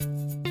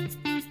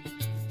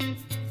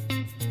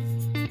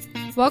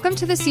Welcome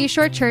to the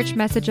Seashore Church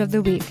Message of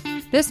the Week.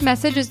 This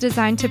message is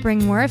designed to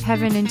bring more of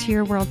heaven into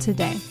your world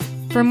today.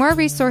 For more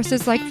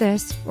resources like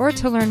this, or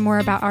to learn more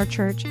about our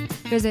church,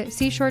 visit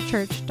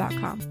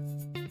seashorechurch.com.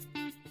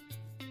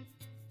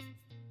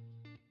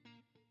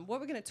 What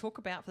we're going to talk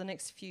about for the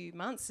next few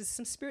months is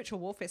some spiritual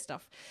warfare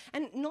stuff,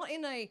 and not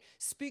in a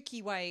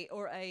spooky way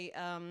or a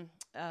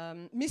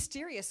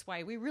mysterious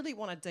way. We really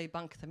want to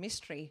debunk the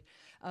mystery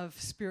of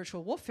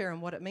spiritual warfare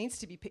and what it means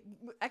to be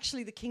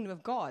actually the kingdom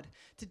of God,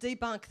 to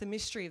debunk the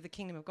mystery of the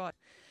kingdom of God.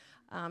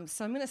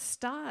 So I'm going to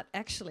start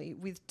actually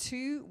with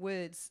two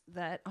words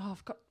that,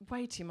 I've got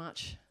way too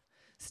much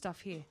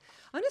stuff here.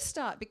 I'm going to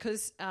start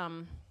because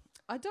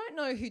I don't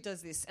know who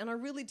does this, and I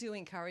really do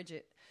encourage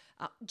it.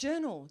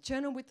 Journal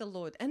with the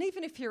Lord. And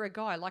even if you're a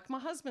guy, like my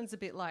husband's a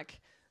bit like,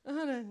 I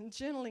don't know,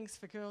 journaling's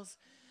for girls.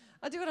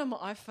 I do it on my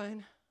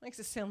iPhone. Makes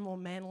it sound more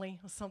manly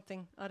or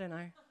something. I don't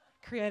know.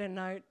 Create a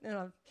note.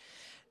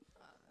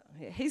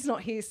 He's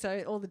not here,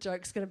 so all the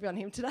joke's going to be on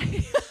him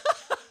today.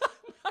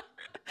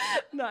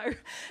 No,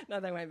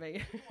 they won't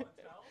be.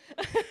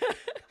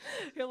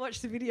 He'll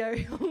watch the video.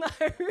 He'll know.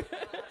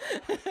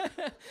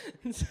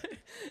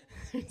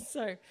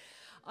 So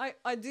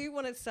I do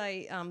want to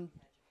say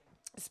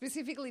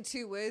specifically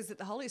two words that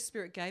the Holy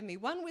Spirit gave me.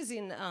 One was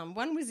in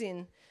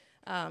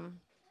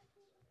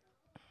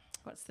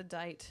what's the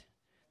date?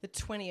 The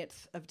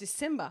 20th of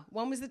December.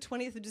 One was the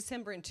 20th of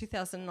December in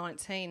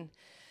 2019.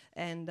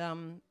 And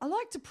I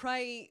like to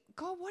pray,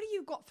 God, what do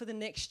you got for the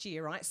next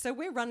year, right? So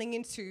we're running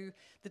into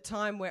the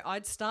time where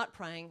I'd start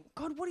praying,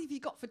 God, what have you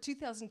got for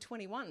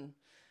 2021,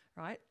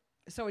 right?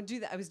 So I do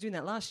that. I was doing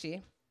that last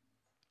year.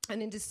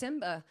 And in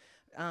December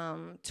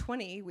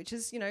 20, which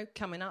is,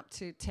 coming up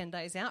to 10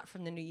 days out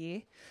from the new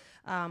year,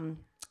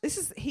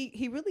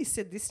 he really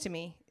said this to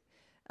me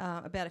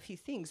about a few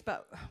things.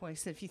 He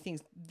said a few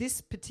things.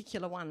 This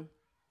particular one,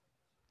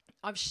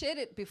 I've shared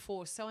it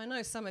before, so I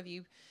know some of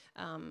you've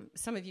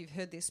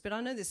heard this, but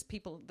I know there's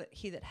people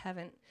here that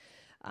haven't.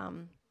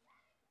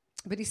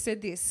 But he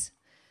said this,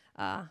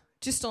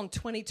 just on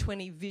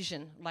 2020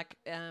 vision, like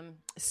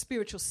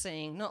spiritual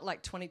seeing, not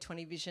like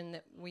 2020 vision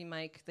that we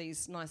make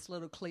these nice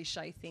little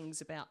cliche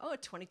things about,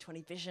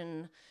 2020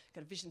 vision,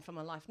 got a vision for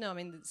my life. No, I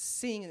mean,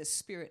 seeing in the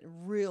spirit,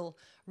 real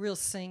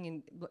seeing,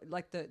 in,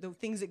 like the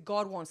things that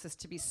God wants us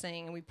to be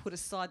seeing, and we put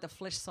aside the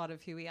flesh side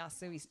of who we are.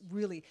 So we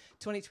really,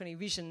 2020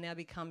 vision now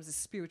becomes a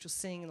spiritual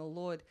seeing in the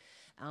Lord,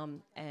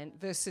 and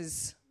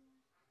versus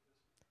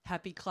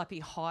happy,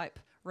 clappy, hype,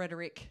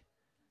 rhetoric,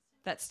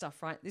 that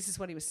stuff, right? This is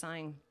what he was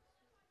saying.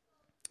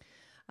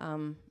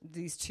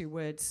 These two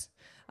words.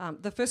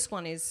 The first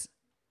one is,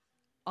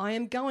 I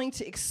am going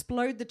to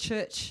explode the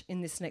church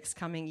in this next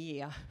coming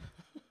year.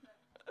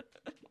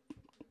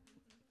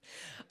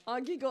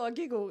 I giggle,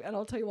 and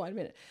I'll tell you why in a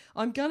minute.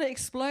 I'm going to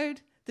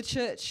explode the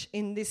church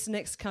in this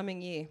next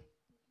coming year,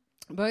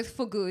 both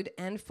for good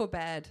and for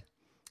bad.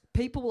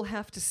 People will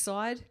have to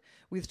side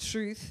with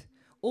truth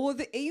or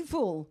the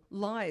evil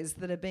lies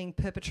that are being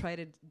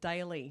perpetrated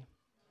daily.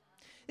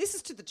 This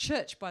is to the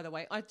church, by the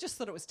way. I just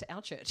thought it was to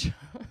our church.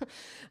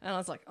 And I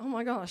was like, oh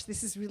my gosh,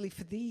 this is really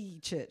for the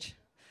church.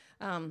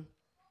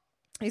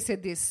 He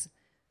said this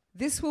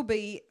will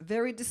be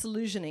very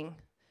disillusioning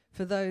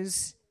for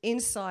those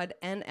inside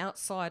and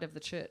outside of the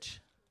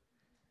church.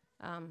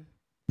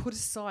 Put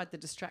aside the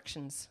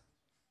distractions.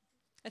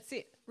 That's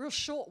it. Real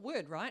short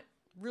word, right?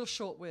 Real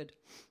short word.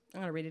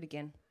 I'm going to read it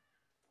again.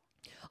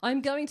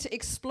 I'm going to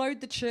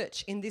explode the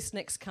church in this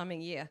next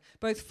coming year,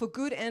 both for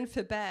good and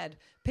for bad.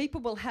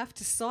 People will have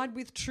to side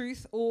with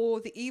truth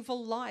or the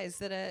evil lies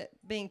that are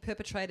being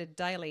perpetrated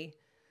daily.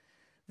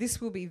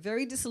 This will be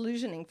very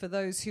disillusioning for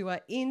those who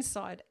are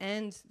inside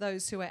and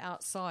those who are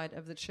outside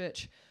of the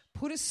church.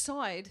 Put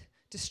aside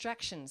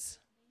distractions.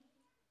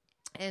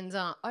 And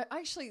I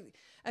actually,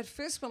 at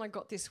first when I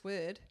got this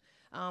word,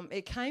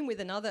 it came with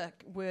another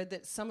word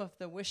that some of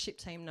the worship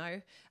team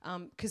know,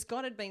 because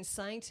God had been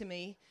saying to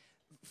me,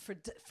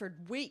 for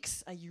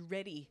weeks, are you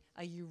ready?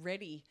 Are you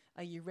ready?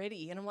 Are you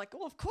ready? And I'm like,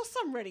 of course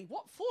I'm ready.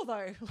 What for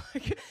though?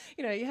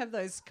 You have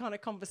those kind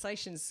of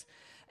conversations.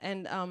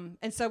 And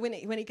so when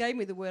he gave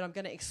me the word, I'm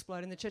going to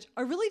explode in the church,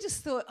 I really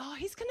just thought,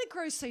 he's going to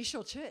grow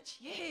Seashore Church.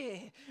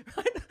 Yeah.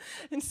 Right?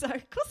 And so,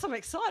 of course, I'm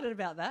excited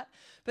about that.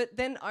 But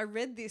then I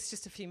read this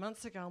just a few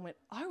months ago and went,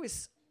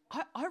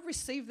 I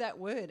received that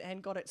word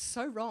and got it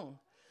so wrong.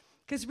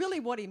 Because really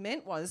what he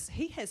meant was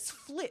he has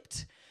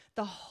flipped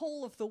the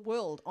whole of the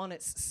world on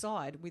its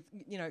side with,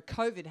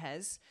 COVID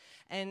has.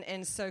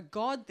 And so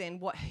God then,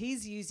 what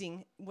he's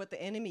using, what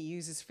the enemy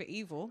uses for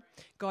evil,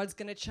 God's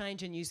going to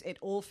change and use it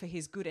all for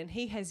his good. And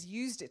he has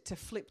used it to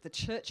flip the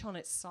church on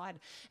its side.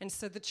 And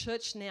so the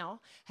church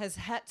now has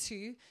had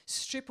to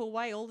strip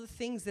away all the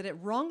things that it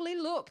wrongly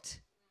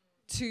looked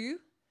to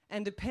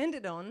and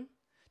depended on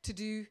to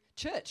do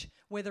church,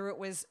 whether it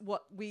was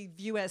what we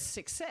view as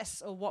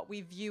success or what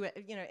we view,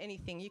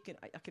 anything.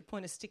 I could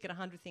point a stick at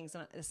 100 things,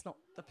 and that's not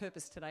the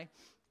purpose today.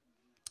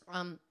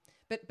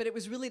 But it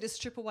was really to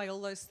strip away all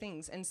those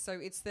things. And so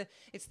it's the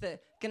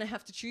going to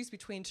have to choose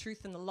between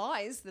truth and the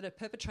lies that are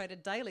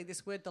perpetrated daily,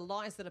 this word, the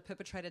lies that are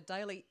perpetrated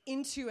daily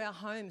into our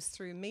homes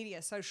through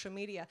media, social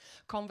media,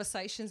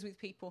 conversations with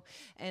people.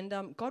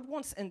 And God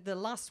wants, and the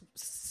last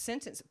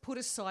sentence, put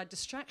aside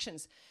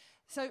distractions.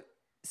 So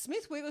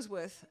Smith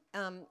Wigglesworth,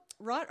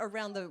 right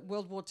around the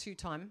World War II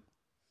time,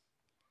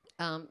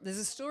 there's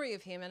a story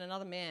of him and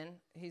another man,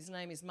 whose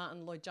name is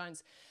Martin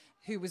Lloyd-Jones,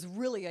 who was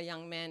really a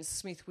young man.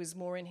 Smith was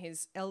more in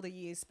his elder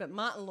years, but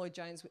Martin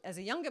Lloyd-Jones, as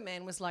a younger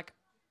man, was like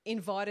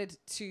invited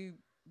to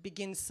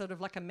begin sort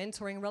of like a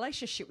mentoring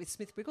relationship with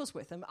Smith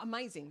Wigglesworth. An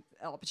amazing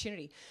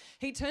opportunity.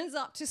 He turns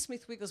up to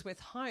Smith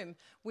Wigglesworth home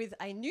with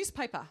a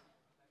newspaper,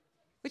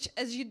 which,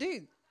 as you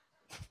do,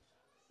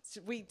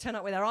 we turn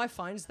up with our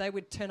iPhones, they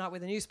would turn up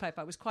with a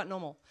newspaper. It was quite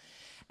normal.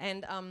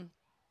 And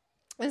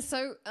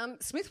so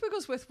Smith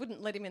Wigglesworth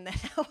wouldn't let him in the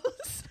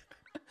house.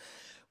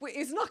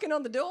 He's knocking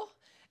on the door.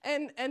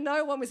 And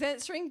no one was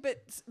answering,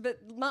 but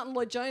Martin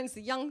Lloyd-Jones,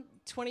 the young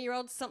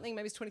 20-year-old, something,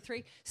 maybe he's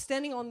 23,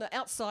 standing on the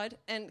outside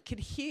and could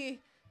hear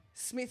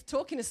Smith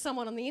talking to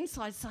someone on the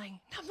inside saying,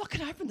 "No, I'm not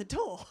going to open the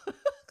door."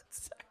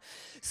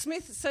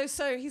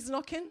 So he's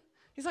knocking.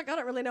 He's like, "I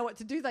don't really know what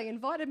to do. They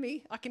invited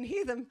me. I can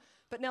hear them,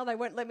 but now they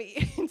won't let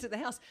me into the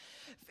house."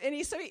 And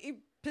he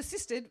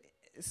persisted,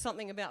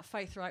 something about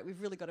faith, right?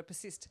 We've really got to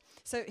persist.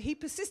 So he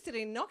persisted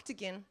and knocked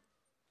again.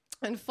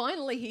 And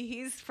finally, he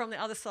hears from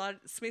the other side,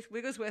 Smith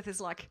Wigglesworth is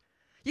like,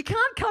 "You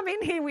can't come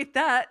in here with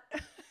that."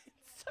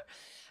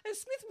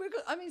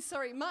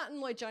 Martin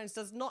Lloyd-Jones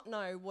does not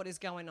know what is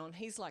going on.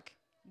 He's like,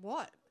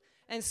 "What?"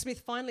 And Smith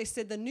finally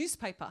said, "The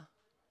newspaper.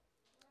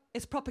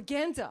 It's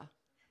propaganda.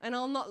 And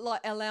I'll not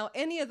allow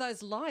any of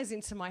those lies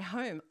into my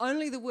home.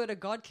 Only the word of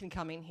God can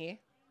come in here."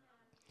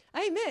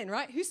 Amen,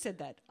 right? Who said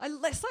that?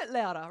 Say it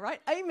louder, right?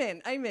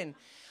 Amen, amen.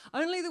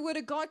 Only the word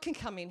of God can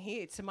come in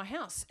here to my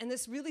house. And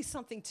there's really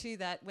something to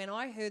that. When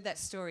I heard that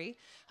story,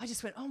 I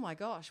just went, oh my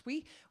gosh,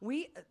 we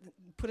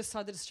put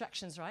aside the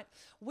distractions, right?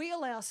 We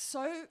allow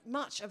so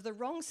much of the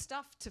wrong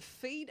stuff to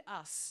feed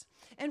us.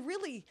 And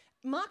really,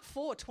 Mark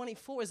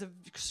 4:24 is a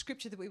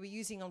scripture that we were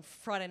using on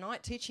Friday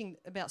night, teaching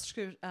about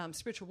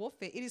spiritual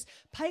warfare. It is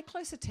pay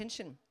close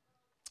attention.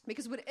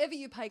 Because whatever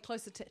you pay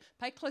close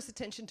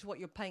attention to what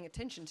you're paying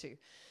attention to.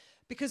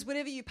 Because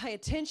whatever you pay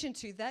attention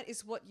to, that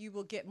is what you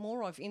will get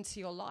more of into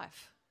your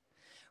life,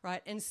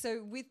 right? And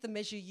so with the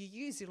measure you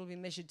use, it'll be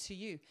measured to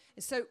you.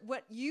 And so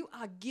what you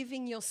are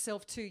giving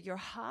yourself to, your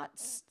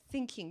heart's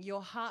thinking,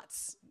 your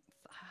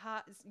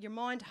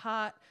mind,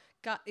 heart,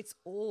 gut, it's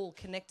all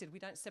connected. We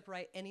don't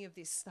separate any of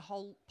this. The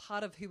whole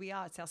part of who we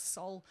are, it's our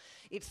soul.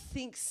 It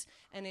thinks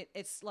and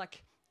it's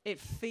like it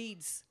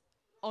feeds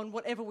on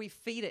whatever we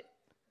feed it.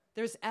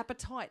 There's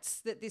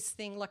appetites that this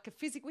thing, like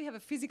we have a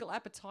physical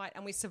appetite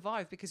and we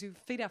survive because we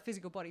feed our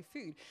physical body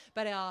food.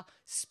 But our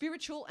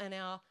spiritual and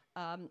our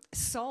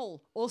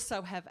soul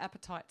also have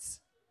appetites.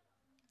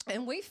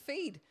 And we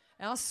feed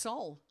our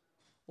soul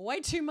way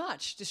too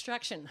much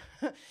distraction.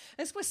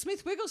 That's why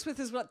Smith Wigglesworth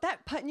has got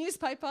that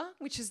newspaper,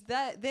 which is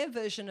their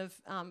version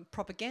of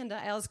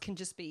propaganda. Ours can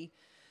just be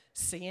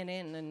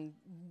CNN and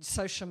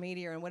social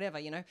media and whatever,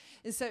 you know.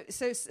 And so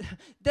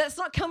that's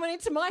not coming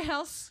into my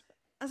house.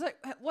 I was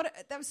like,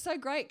 that was so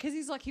great, because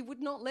he's like, he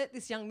would not let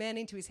this young man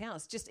into his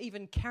house, just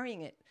even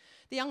carrying it.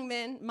 The young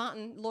man,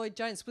 Martin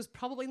Lloyd-Jones, was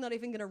probably not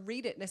even going to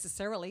read it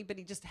necessarily, but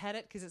he just had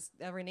it because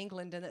they were in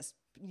England and that's,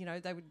 you know,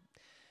 they would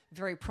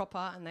very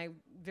proper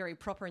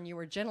and you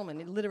were a gentleman.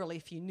 And literally,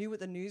 if you knew what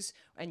the news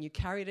and you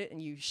carried it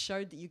and you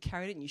showed that you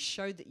carried it and you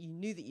showed that you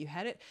knew that you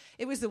had it,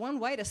 it was the one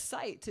way to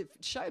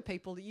show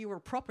people that you were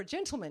a proper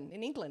gentleman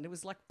in England. It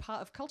was like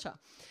part of culture.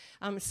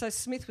 So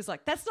Smith was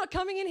like, "That's not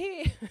coming in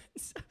here."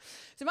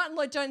 So Martin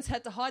Lloyd-Jones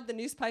had to hide the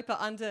newspaper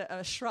under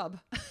a shrub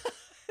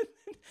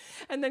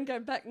and then go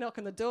back, knock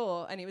on the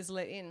door, and he was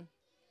let in.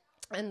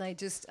 And they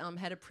just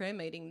had a prayer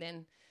meeting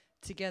then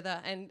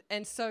together.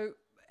 And so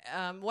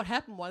what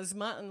happened was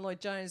Martin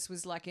Lloyd-Jones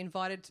was like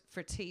invited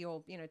for tea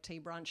or, you know, tea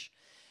brunch,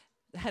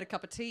 had a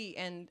cup of tea,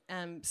 and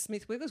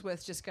Smith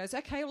Wigglesworth just goes,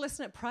 "Okay, well, let's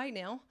not pray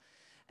now."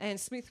 And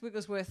Smith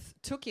Wigglesworth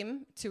took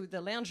him to the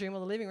lounge room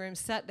or the living room,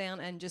 sat down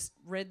and just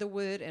read the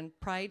word and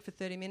prayed for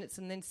 30 minutes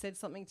and then said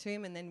something to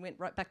him and then went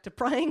right back to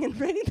praying and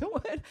reading the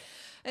word.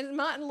 And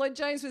Martin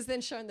Lloyd-Jones was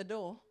then shown the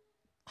door.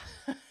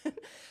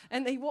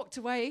 And he walked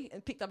away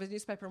and picked up his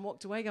newspaper and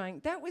walked away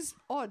going, "That was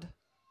odd.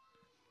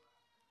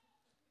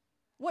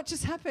 What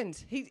just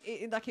happened?"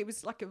 It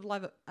was like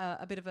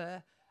a bit of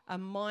a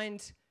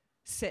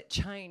mindset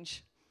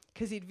change,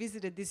 because he'd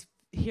visited this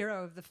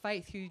hero of the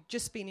faith who'd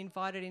just been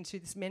invited into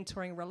this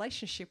mentoring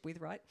relationship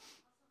with, right?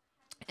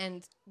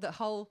 And the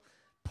whole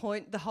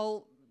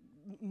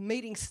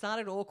meeting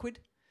started awkward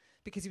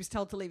because he was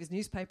told to leave his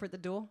newspaper at the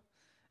door.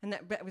 And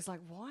that was like,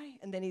 why?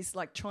 And then he's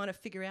like trying to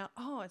figure out,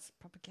 it's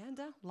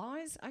propaganda,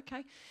 lies,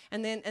 okay.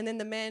 And then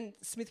the man,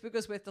 Smith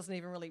Wigglesworth, doesn't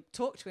even really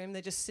talk to him.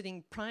 They're just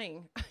sitting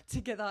praying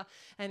together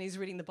and he's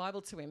reading the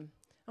Bible to him.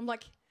 I'm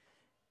like,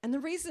 and the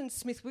reason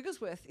Smith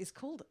Wigglesworth is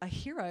called a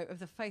hero of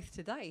the faith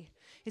today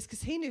is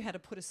because he knew how to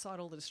put aside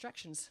all the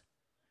distractions.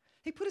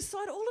 He put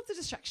aside all of the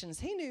distractions.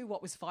 He knew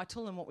what was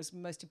vital and what was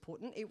most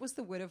important. It was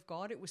the word of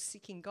God. It was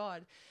seeking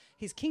God,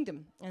 his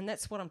kingdom. And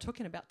that's what I'm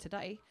talking about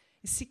today,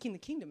 is seeking the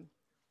kingdom.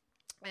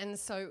 And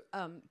so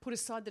put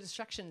aside the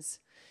distractions.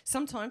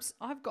 Sometimes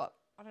I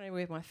don't know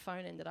where my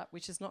phone ended up,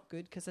 which is not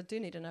good because I do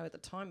need to know what the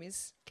time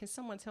is. Can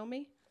someone tell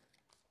me?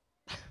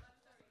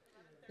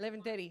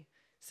 11:30.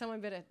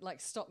 Someone better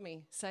stop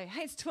me. Say,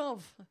 hey, it's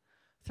 12.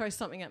 Throw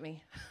something at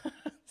me.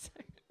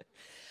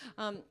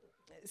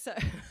 So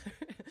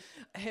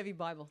a heavy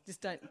Bible.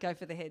 Just don't go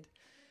for the head.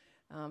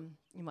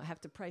 You might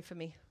have to pray for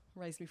me,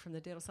 raise me from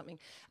the dead or something.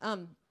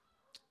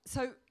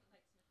 So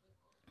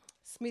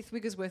Smith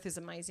Wigglesworth is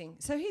amazing.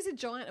 So he's a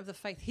giant of the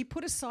faith. He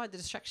put aside the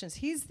distractions.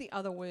 Here's the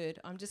other word.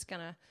 I'm just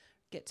going to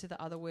get to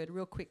the other word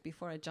real quick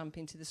before I jump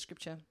into the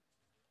scripture.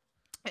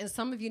 And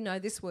some of you know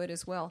this word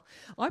as well.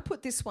 I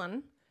put this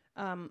one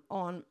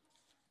on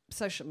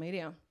social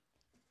media.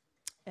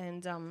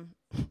 And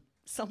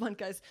someone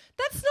goes,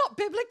 that's not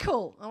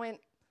biblical. I went,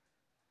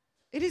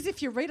 it is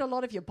if you read a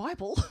lot of your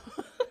Bible.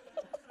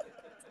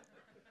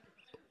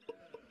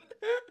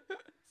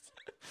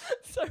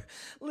 So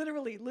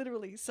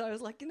literally. So I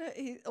was like,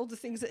 all the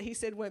things that he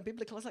said weren't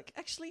biblical. I was like,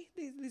 actually,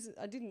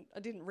 I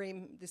didn't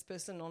ream this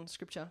person on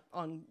scripture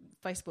on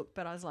Facebook,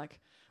 but I was like,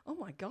 oh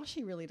my gosh,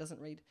 he really doesn't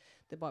read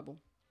the Bible.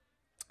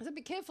 So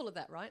be careful of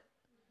that, right?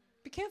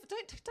 Be careful.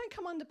 Don't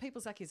come under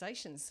people's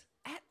accusations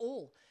at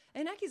all.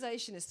 An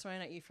accusation is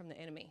thrown at you from the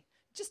enemy.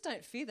 Just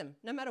don't fear them,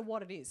 no matter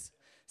what it is.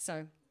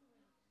 So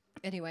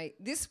anyway,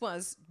 this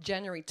was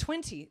January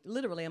 20,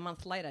 literally a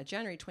month later,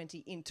 January 20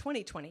 in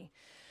 2020.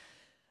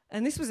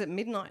 And this was at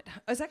midnight.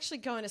 I was actually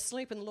going to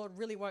sleep and the Lord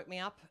really woke me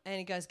up and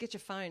he goes, get your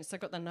phone. So I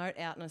got the note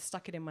out and I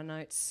stuck it in my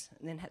notes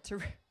and then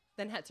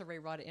had to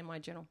rewrite it in my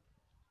journal.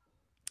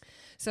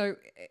 So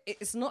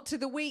it's not to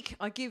the weak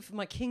I give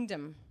my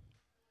kingdom.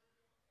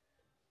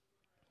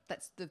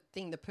 That's the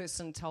thing the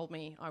person told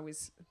me I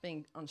was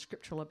being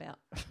unscriptural about.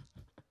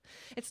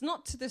 It's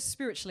not to the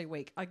spiritually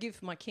weak I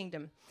give my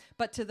kingdom,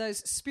 but to those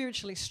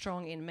spiritually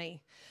strong in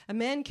me. A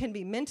man can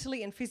be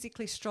mentally and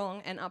physically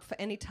strong and up for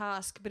any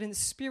task, but in the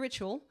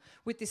spiritual,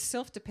 with this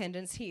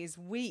self-dependence, he is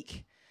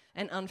weak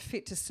and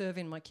unfit to serve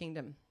in my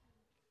kingdom.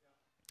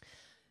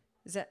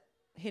 Is that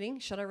hitting?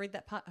 Should I read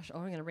that part? Oh,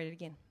 I'm going to read it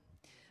again.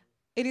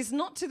 It is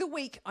not to the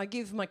weak I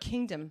give my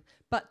kingdom,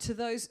 but to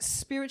those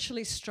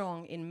spiritually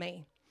strong in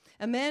me.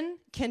 A man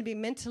can be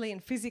mentally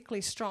and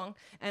physically strong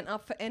and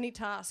up for any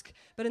task,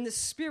 but in the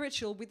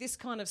spiritual, with this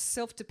kind of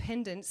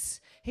self-dependence,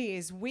 he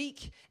is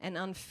weak and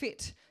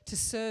unfit to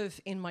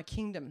serve in my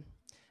kingdom.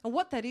 And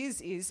what that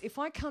is if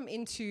I come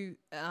into,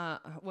 I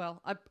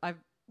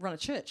run a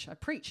church, I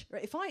preach.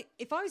 If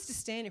I was to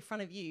stand in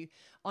front of you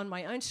on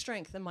my own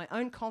strength and my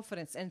own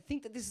confidence and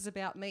think that this is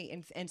about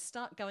me and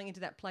start going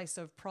into that place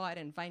of pride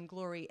and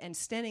vainglory and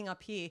standing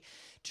up here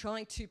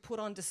trying to put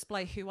on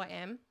display who I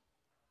am,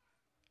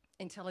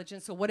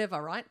 intelligence or whatever,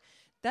 right?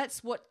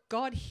 That's what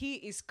God here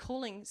is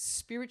calling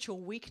spiritual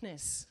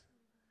weakness,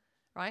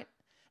 right?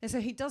 And so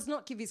he does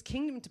not give his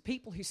kingdom to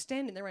people who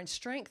stand in their own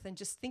strength and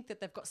just think that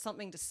they've got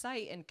something to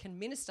say and can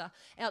minister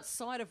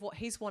outside of what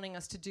he's wanting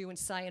us to do and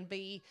say and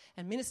be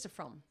and minister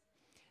from,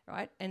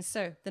 right? And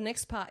so the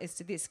next part is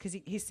to this, because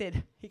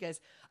he goes,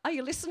 are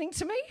you listening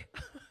to me?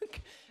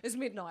 It's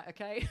midnight,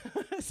 okay?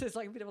 So it's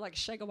like a bit of like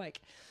shake awake.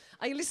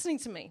 Are you listening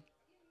to me?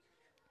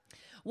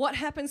 What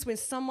happens when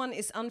someone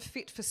is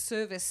unfit for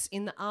service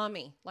in the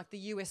army, like the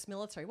US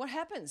military? What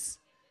happens?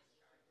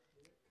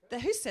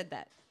 Who said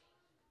that?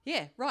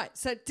 Yeah, right.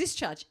 So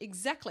discharge,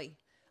 exactly.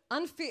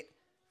 Unfit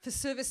for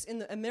service in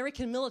the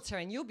American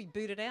military, and you'll be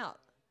booted out.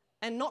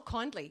 And not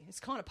kindly. It's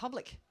kind of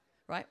public,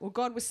 right? Well,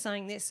 God was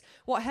saying this.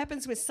 What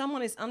happens when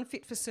someone is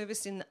unfit for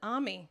service in the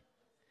army?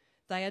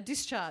 They are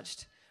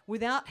discharged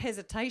without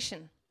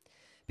hesitation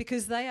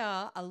because they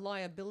are a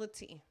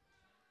liability.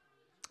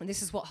 And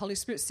this is what Holy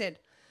Spirit said.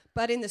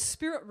 But in the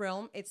spirit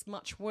realm, it's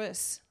much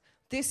worse.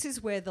 This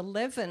is where the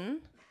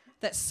leaven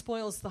that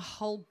spoils the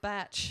whole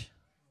batch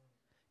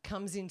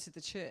comes into the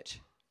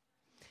church.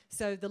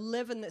 So the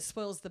leaven that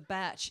spoils the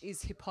batch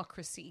is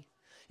hypocrisy.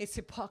 It's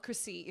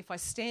hypocrisy if I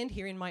stand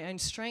here in my own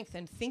strength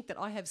and think that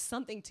I have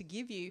something to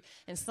give you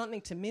and something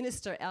to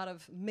minister out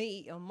of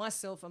me or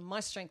myself and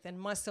my strength and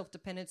my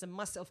self-dependence and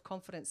my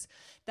self-confidence.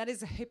 That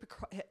is a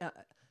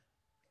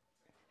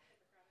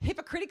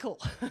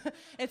hypocritical.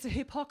 It's a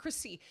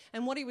hypocrisy.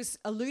 And what he was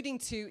alluding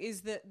to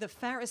is that the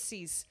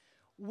Pharisees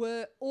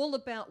were all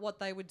about what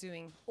they were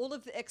doing, all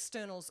of the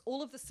externals,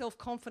 all of the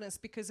self-confidence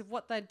because of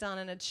what they'd done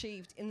and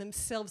achieved in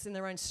themselves, in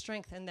their own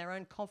strength and their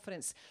own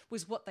confidence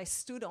was what they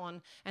stood on.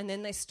 And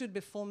then they stood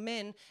before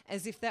men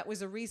as if that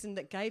was a reason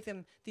that gave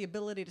them the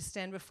ability to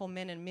stand before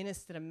men and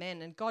minister to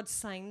men. And God's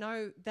saying,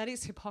 no, that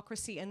is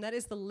hypocrisy, and that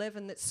is the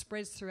leaven that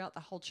spreads throughout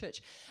the whole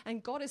church.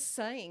 And God is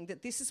saying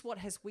that this is what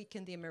has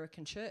weakened the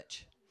American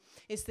church.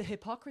 It's the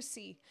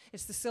hypocrisy,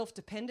 it's the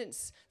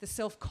self-dependence, the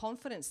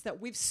self-confidence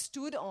that we've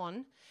stood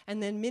on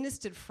and then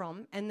ministered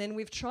from, and then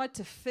we've tried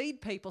to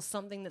feed people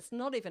something that's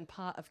not even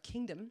part of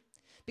kingdom,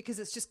 because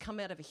it's just come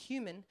out of a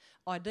human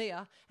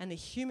idea and the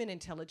human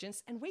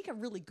intelligence, and we are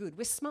really good.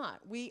 We're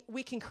smart. We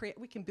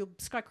can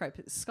build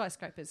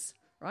skyscrapers,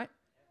 right?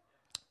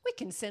 We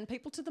can send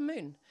people to the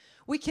moon.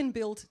 We can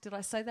build, did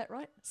I say that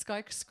right?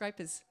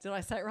 Skyscrapers. Did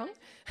I say it wrong?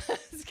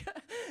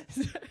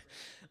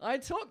 I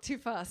talk too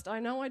fast.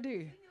 I know I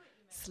do.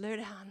 Slow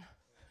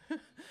down.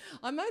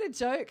 I made a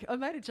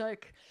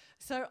joke.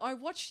 So I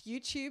watch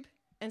YouTube,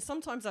 and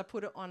sometimes I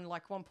put it on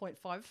like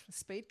 1.5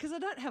 speed because I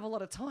don't have a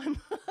lot of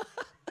time.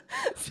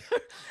 so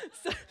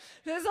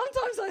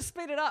sometimes I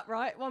speed it up,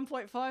 right?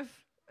 1.5.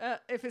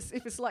 If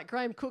it's like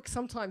Graham Cook,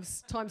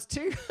 sometimes times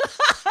 2.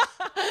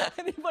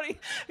 Anybody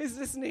who's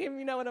listening to him,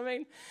 you know what I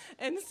mean.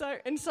 And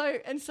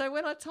so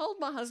when I told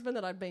my husband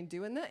that I'd been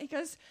doing that, he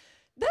goes,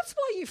 "That's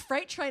why you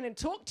freight train and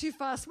talk too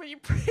fast when you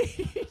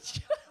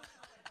preach."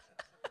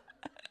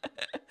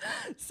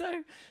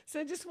 So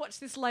just watch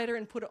this later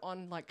and put it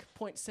on like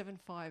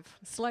 0.75.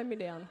 Slow me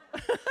down.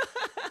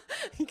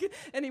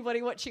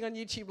 Anybody watching on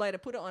YouTube later,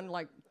 put it on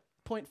like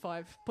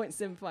 0.5,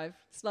 0.75.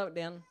 Slow it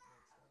down.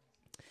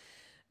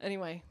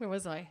 Anyway, where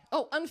was I?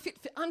 Oh, unfit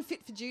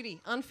for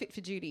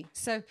duty.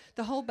 So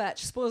the whole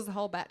batch, spoils the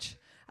whole batch.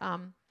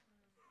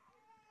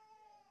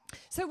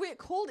 So we're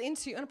called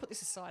into, I'm going to put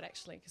this aside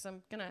actually, because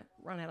I'm going to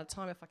run out of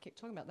time if I keep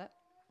talking about that.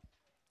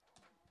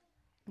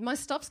 My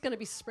stuff's going to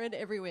be spread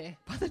everywhere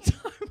by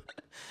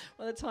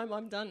the time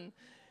I'm done.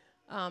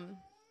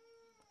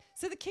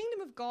 So the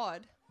kingdom of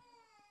God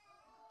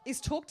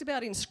is talked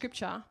about in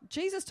Scripture.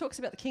 Jesus talks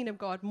about the kingdom of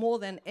God more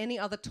than any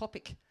other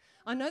topic.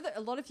 I know that a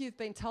lot of you have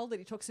been told that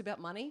he talks about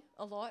money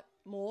a lot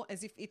more,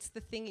 as if it's the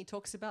thing he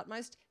talks about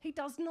most. He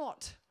does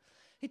not.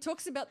 He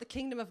talks about the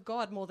kingdom of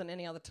God more than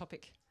any other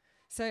topic.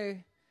 So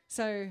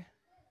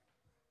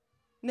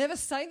never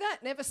say that.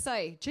 Never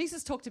say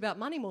Jesus talked about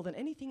money more than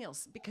anything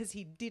else, because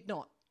he did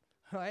not,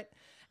 right?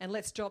 And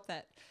let's drop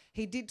that.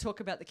 He did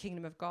talk about the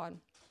kingdom of God.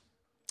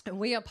 And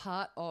we are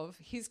part of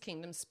his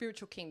kingdom,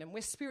 spiritual kingdom.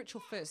 We're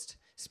spiritual first,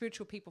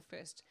 spiritual people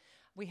first.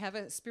 We have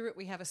a spirit,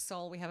 we have a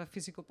soul, we have a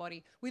physical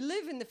body. We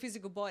live in the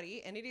physical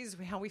body, and it is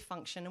how we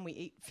function, and we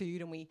eat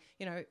food, and we,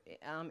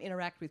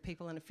 interact with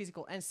people in a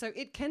physical. And so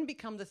it can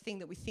become the thing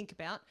that we think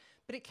about,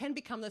 but it can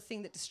become the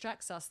thing that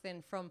distracts us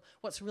then from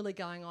what's really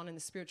going on in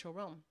the spiritual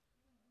realm.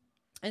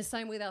 And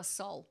same with our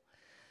soul.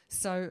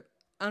 So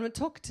I'm going to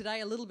talk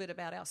today a little bit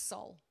about our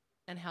soul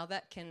and how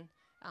that can,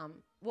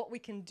 what we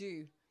can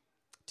do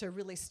to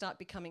really start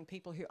becoming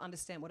people who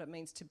understand what it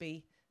means to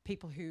be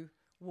people who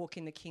walk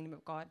in the kingdom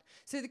of God.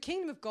 So the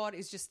kingdom of God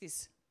is just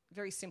this,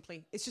 very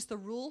simply, it's just the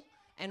rule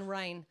and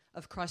reign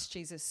of Christ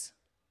Jesus.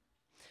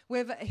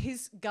 Wherever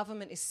his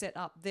government is set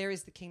up, there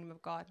is the kingdom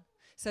of God.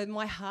 So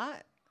my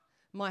heart,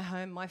 my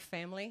home, my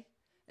family,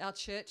 our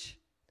church,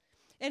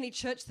 any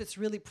church that's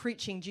really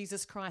preaching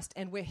Jesus Christ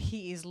and where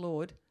he is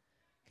Lord,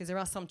 because there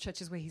are some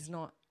churches where he's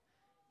not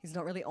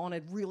really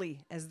honoured really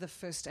as the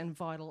first and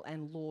vital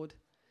and Lord.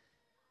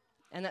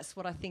 And that's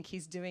what I think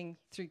he's doing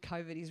through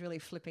COVID. He's really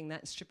flipping that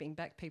and stripping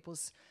back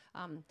people's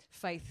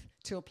faith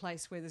to a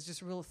place where there's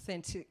just real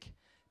authentic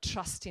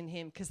trust in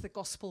him, because the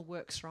gospel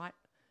works, right?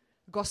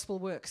 The gospel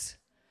works.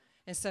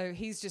 And so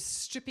he's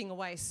just stripping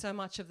away so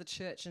much of the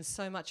church and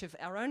so much of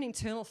our own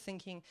internal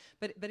thinking,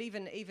 but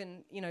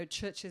even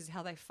churches,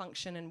 how they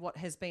function and what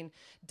has been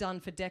done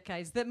for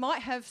decades that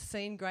might have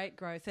seen great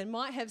growth and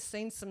might have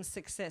seen some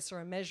success or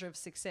a measure of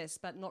success,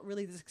 but not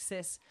really the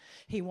success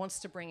he wants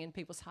to bring in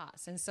people's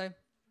hearts. And so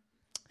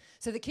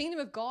the kingdom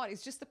of God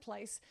is just the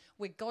place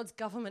where God's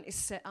government is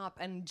set up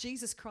and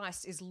Jesus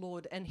Christ is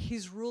Lord, and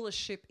his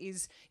rulership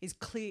is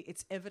clear,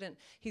 it's evident.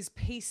 His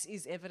peace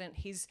is evident.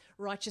 His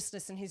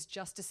righteousness and his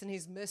justice and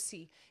his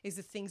mercy is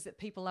the things that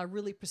people are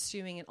really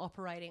pursuing and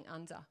operating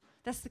under.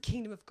 That's the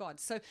kingdom of God.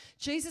 So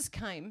Jesus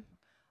came.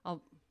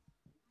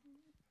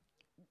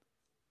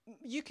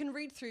 You can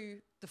read through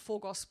the 4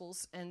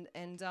 Gospels and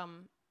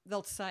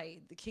they'll say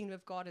the kingdom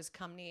of God has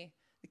come near.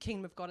 The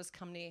kingdom of God has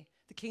come near.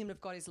 The kingdom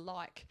of God is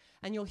like.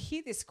 And you'll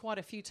hear this quite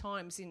a few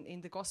times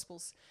in the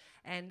Gospels.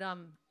 And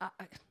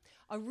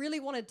I really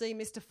want to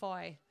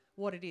demystify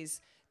what it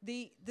is.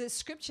 The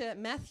scripture,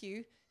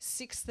 Matthew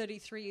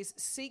 6:33, is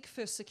seek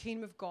first the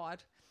kingdom of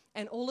God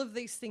and all of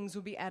these things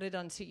will be added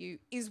unto you,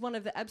 is one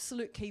of the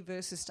absolute key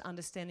verses to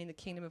understanding the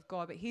kingdom of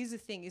God. But here's the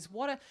thing, is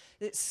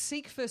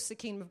seek first the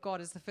kingdom of God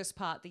is the first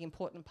part, the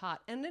important part.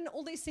 And then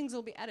all these things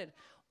will be added.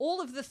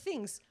 All of the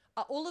things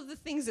are all of the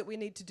things that we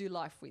need to do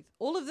life with.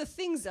 All of the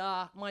things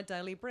are my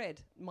daily bread,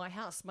 my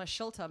house, my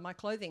shelter, my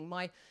clothing,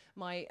 my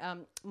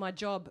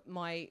job,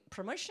 my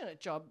promotion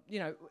at job,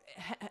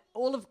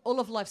 all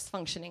of life's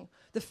functioning,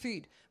 the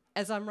food,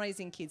 as I'm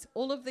raising kids.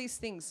 All of these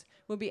things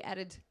will be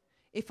added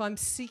if I'm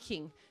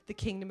seeking the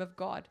kingdom of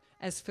God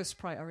as first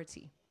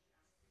priority.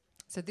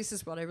 So this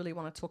is what I really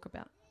want to talk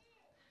about.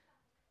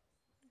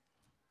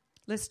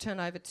 Let's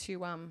turn over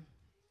to...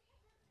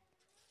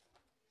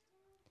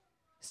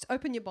 Just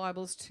open your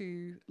Bibles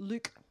to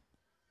Luke.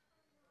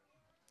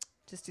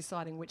 Just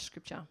deciding which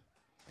scripture.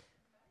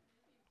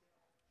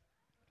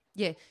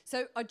 Yeah,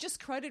 so I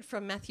just quoted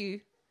from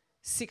Matthew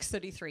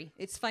 6:33.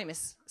 It's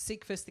famous.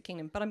 Seek first the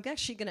kingdom. But I'm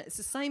actually going to, it's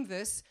the same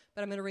verse,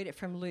 but I'm going to read it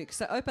from Luke.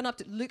 So open up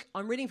to Luke.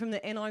 I'm reading from the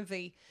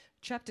NIV,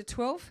 chapter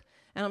 12,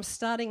 and I'm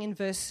starting in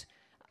verse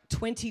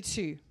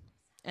 22.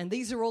 And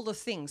these are all the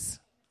things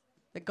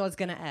that God's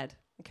going to add,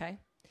 okay?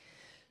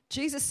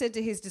 Jesus said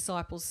to his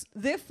disciples,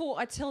 "Therefore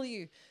I tell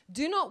you,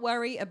 do not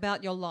worry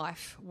about your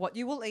life, what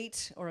you will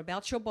eat, or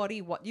about your body,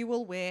 what you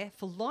will wear.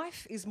 For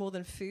life is more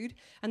than food,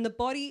 and the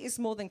body is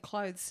more than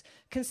clothes.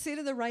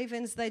 Consider the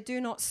ravens, they do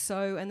not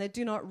sow, and they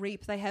do not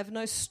reap. They have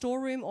no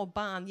storeroom or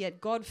barn, yet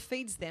God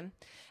feeds them.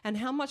 And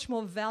how much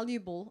more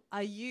valuable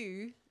are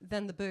you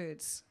than the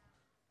birds?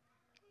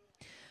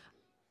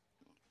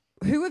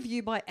 Who of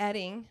you by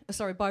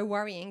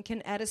worrying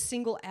can add a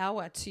single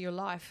hour to your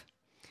life?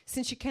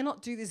 Since you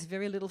cannot do this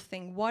very little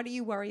thing, why do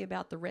you worry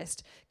about the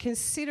rest?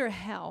 Consider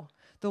how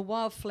the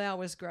wild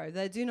flowers grow.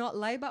 They do not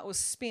labor or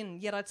spin,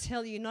 yet I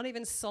tell you, not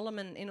even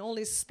Solomon in all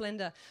his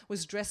splendor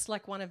was dressed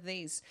like one of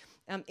these.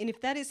 And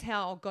if that is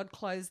how God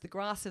clothes the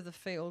grass of the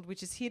field,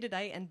 which is here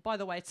today, and by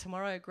the way,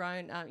 tomorrow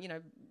grown,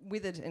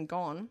 withered and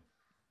gone,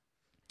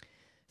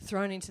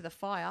 thrown into the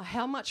fire,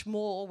 how much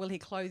more will he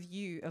clothe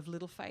you of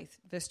little faith?"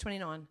 Verse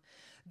 29,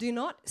 "Do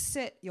not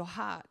set your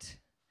heart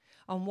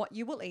on what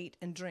you will eat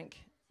and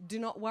drink. Do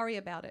not worry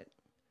about it,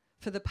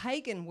 for the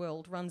pagan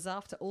world runs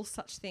after all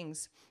such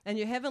things, and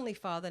your heavenly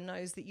Father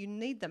knows that you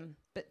need them."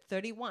 But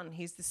 31,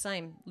 here's the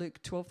same,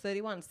 Luke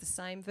 12:31, it's the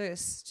same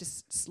verse,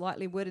 just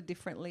slightly worded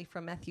differently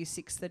from Matthew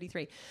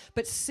 6:33.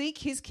 "But seek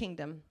his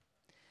kingdom,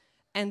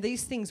 and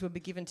these things will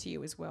be given to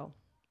you as well."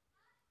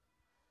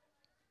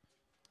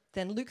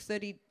 Then Luke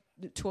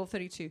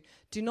 12:32,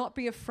 "Do not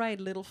be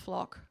afraid, little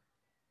flock,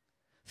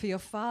 for your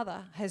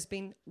Father has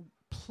been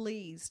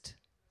pleased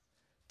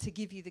to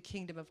give you the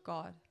kingdom of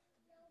God."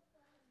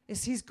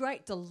 It's his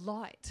great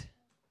delight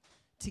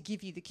to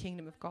give you the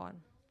kingdom of God.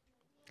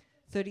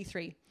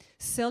 33,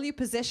 "Sell your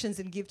possessions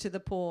and give to the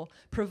poor.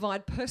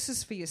 Provide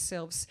purses for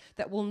yourselves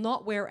that will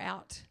not wear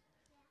out,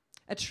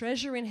 a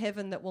treasure in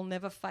heaven that will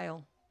never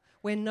fail,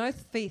 where no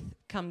thief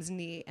comes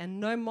near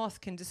and no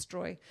moth can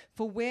destroy.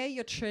 For where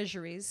your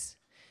treasure is,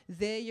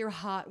 there your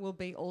heart will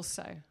be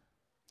also."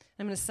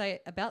 I'm going to say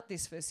about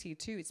this verse here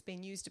too. It's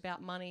been used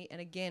about money and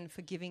again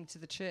for giving to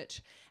the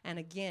church. And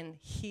again,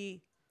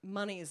 here,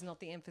 money is not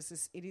the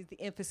emphasis.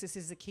 The emphasis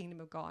is the kingdom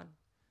of God.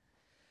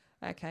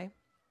 Okay.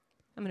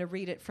 I'm going to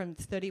read it from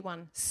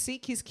 31.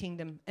 "Seek his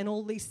kingdom, and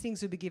all these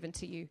things will be given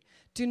to you.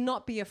 Do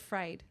not be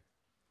afraid.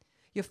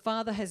 Your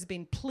Father has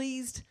been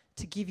pleased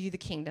to give you the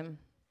kingdom.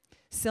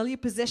 Sell your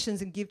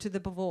possessions and give to the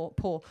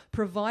poor.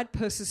 Provide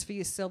purses for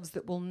yourselves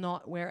that will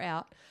not wear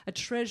out, a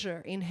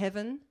treasure in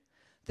heaven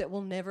that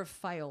will never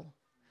fail."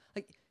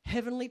 Like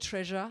heavenly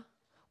treasure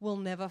will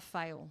never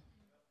fail.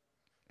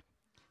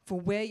 "For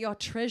where your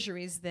treasure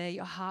is, there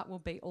your heart will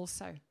be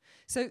also."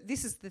 So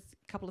this is the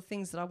couple of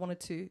things that I wanted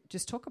to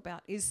just talk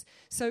about.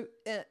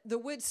 The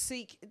word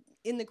seek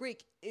in the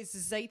Greek is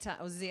zeta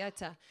or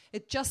zeata.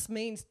 It just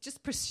means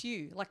just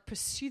pursue, like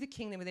pursue the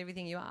kingdom with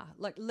everything you are.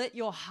 Like let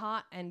your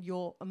heart and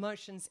your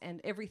emotions and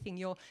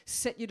everything,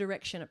 set your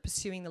direction at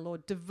pursuing the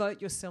Lord.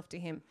 Devote yourself to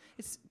him.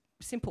 It's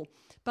simple.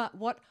 But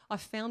what I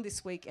found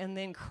this week and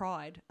then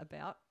cried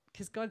about,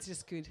 because God's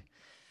just good,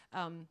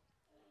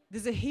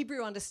 there's a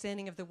Hebrew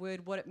understanding of the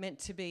word, what it meant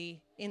to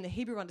be. In the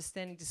Hebrew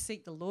understanding, to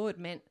seek the Lord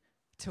meant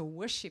to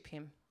worship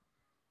him.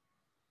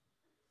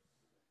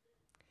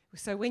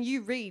 So when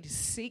you read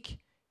seek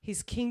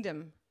his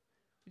kingdom,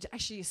 which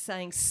actually is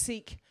saying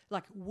seek,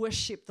 like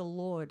worship the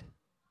Lord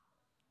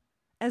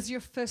as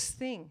your first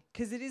thing,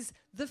 because it is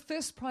the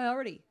first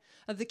priority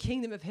of the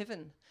kingdom of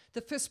heaven,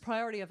 the first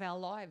priority of our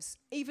lives.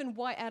 Even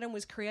why Adam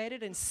was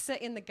created and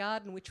set in the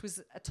garden, which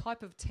was a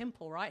type of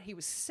temple, right? He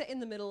was set in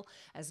the middle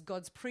as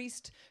God's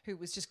priest who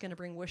was just going to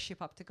bring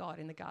worship up to God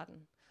in the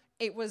garden.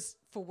 It was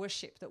for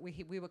worship that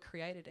we were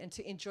created and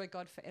to enjoy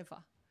God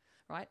forever,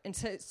 right? And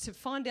to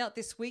find out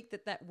this week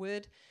that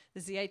word, the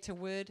Zeata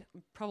word,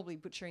 I'm probably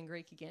butchering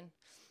Greek again,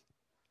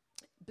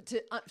 but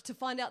to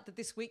find out that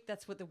this week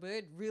that's what the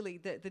word really,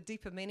 the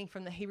deeper meaning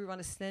from the Hebrew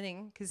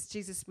understanding, because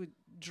Jesus would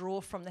draw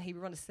from the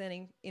Hebrew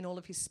understanding in all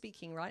of his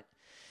speaking, right?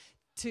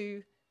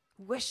 To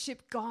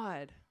worship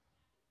God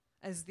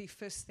as the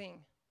first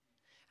thing.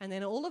 And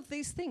then all of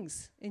these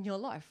things in your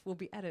life will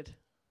be added.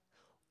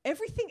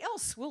 Everything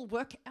else will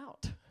work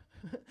out.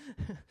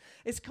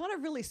 It kind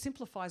of really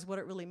simplifies what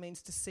it really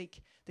means to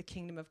seek the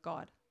kingdom of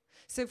God.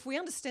 So if we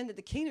understand that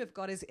the kingdom of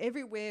God is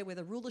everywhere where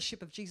the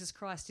rulership of Jesus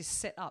Christ is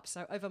set up,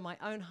 so over my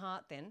own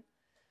heart then,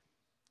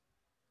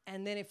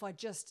 and then if I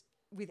just,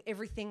 with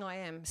everything I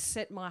am,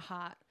 set my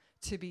heart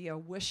to be a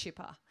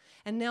worshipper.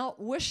 And now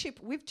worship,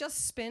 we've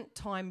just spent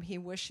time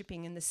here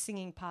worshiping in the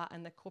singing part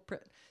and the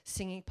corporate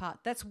singing part.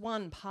 That's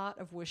one part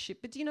of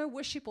worship. But do you know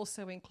worship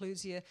also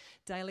includes your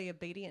daily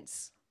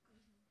obedience?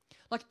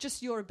 Like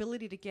just your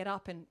ability to get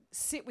up and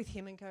sit with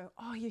him and go,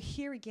 oh, you're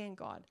here again,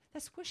 God.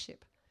 That's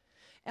worship.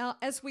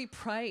 As we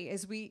pray,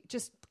 as we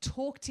just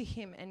talk to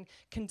him and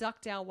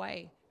conduct our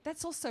way,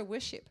 That's also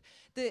worship.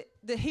 The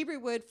Hebrew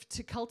word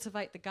to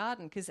cultivate the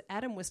garden, because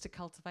Adam was to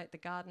cultivate the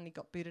garden, he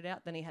got booted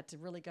out, then he had to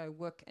really go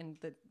work and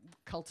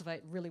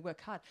cultivate, really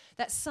work hard.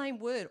 That same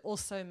word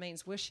also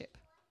means worship.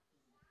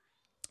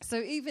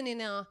 So even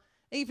in our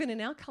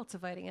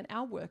cultivating and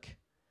our work,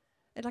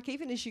 and like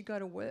even as you go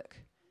to work,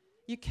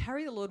 you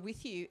carry the Lord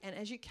with you, and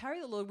as you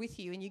carry the Lord with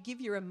you and you give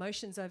your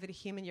emotions over to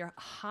him and your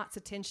heart's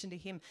attention to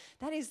him,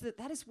 that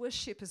is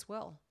worship as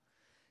well.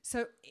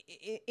 So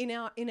in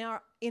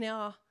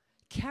our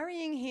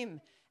carrying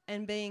him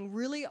and being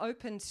really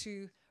open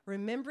to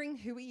remembering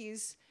who he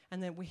is,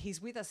 and that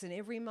he's with us in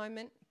every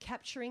moment,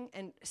 capturing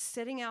and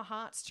setting our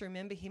hearts to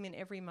remember him in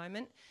every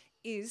moment,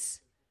 is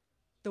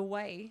the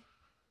way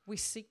we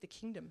seek the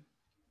kingdom.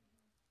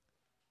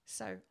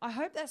 So I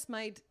hope that's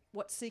made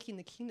what seeking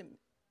the kingdom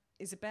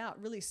is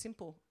about really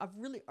simple. I'm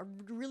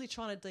really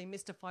trying to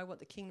demystify what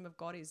the kingdom of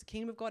God is. The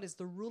kingdom of God is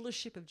the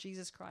rulership of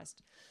Jesus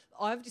Christ.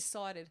 I've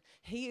decided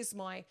he is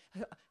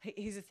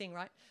here's the thing,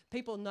 right?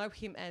 People know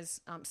him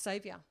as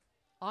Saviour.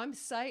 I'm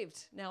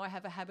saved. Now I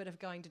have a habit of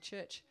going to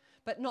church,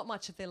 but not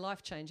much of their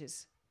life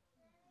changes.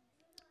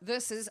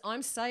 Versus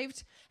I'm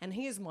saved and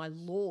he is my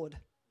Lord.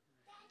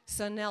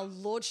 So now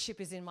lordship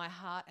is in my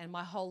heart and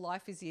my whole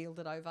life is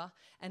yielded over,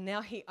 and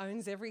now he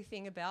owns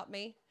everything about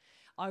me.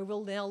 I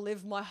will now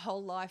live my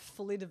whole life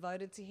fully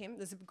devoted to him.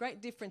 There's a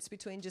great difference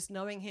between just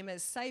knowing him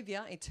as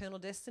Saviour, eternal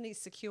destiny,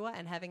 secure,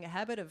 and having a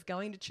habit of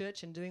going to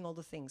church and doing all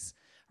the things,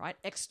 right?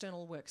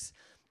 External works,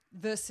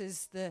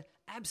 versus the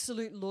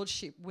absolute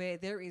lordship where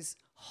there is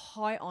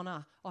high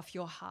honour of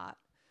your heart.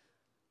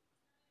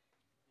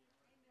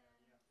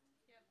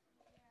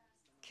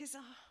 Because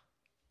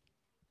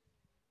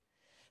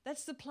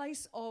that's the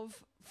place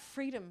of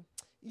freedom.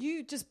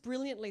 You just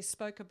brilliantly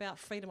spoke about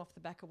freedom off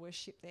the back of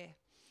worship there.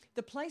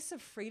 The place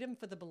of freedom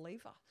for the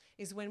believer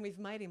is when we've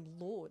made him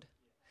Lord.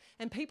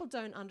 And people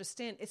don't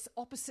understand. It's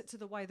opposite to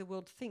the way the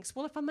world thinks.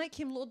 Well, if I make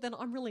him Lord, then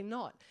I'm really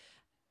not.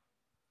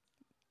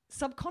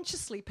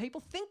 Subconsciously,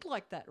 people think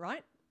like that,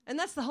 right? And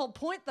that's the whole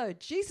point, though.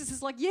 Jesus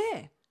is like,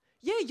 yeah,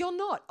 you're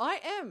not. I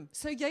am.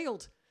 So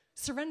yield,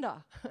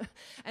 surrender.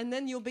 And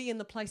then you'll be in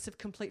the place of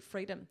complete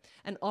freedom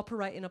and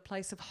operate in a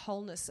place of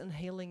wholeness and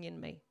healing in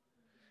me,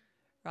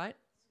 right?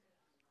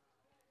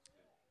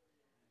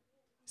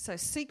 So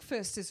seek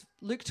first is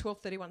Luke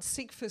 12:31.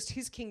 Seek first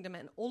his kingdom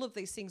and all of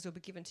these things will be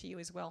given to you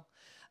as well.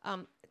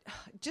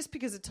 Just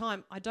because of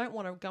time, I don't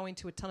want to go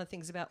into a ton of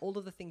things about all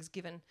of the things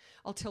given.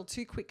 I'll tell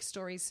 2 quick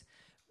stories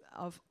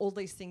of all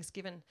these things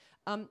given.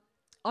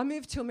 I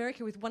moved to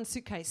America with 1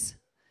 suitcase.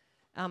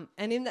 And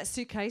in that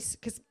suitcase,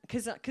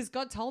 because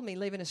God told me,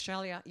 leaving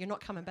Australia, you're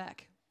not coming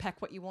back.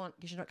 Pack what you want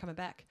because you're not coming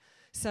back.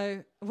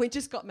 So we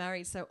just got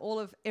married. So all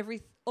of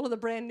the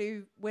brand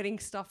new wedding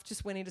stuff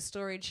just went into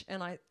storage,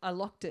 and I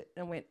locked it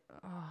and went,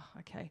 oh,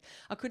 okay.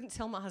 I couldn't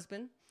tell my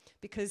husband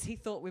because he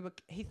thought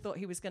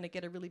he was going to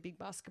get a really big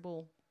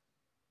basketball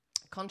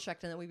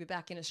contract and then we'd be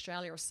back in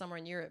Australia or somewhere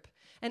in Europe.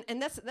 And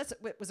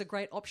it was a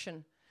great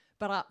option.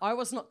 But I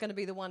was not going to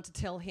be the one to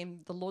tell him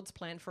the Lord's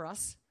plan for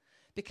us,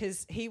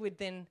 because he would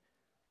then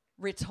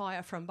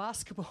retire from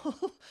basketball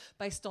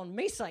based on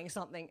me saying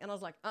something. And I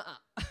was like,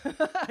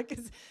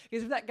 because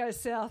if that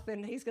goes south,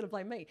 then he's going to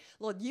blame me.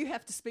 Lord, you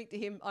have to speak to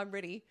him. I'm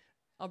ready.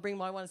 I'll bring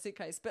my 1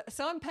 suitcase. But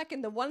so I'm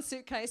packing the 1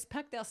 suitcase,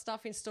 packed our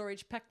stuff in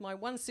storage, packed my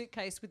 1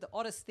 suitcase with the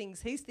oddest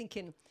things. He's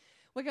thinking,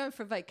 we're going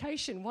for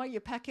vacation. Why are you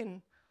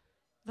packing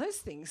those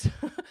things?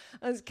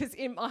 Because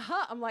in my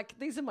heart, I'm like,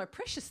 these are my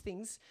precious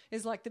things.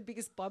 Is like the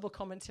biggest Bible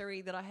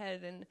commentary that I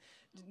had, and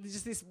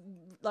just this,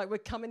 like, we're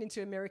coming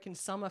into American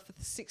summer for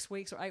 6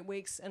 weeks or 8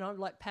 weeks, and I'm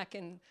like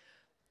packing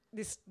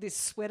this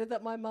sweater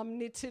that my mum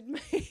knitted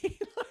me.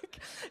 Like,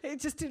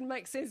 it just didn't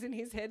make sense in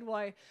his head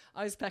why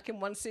I was packing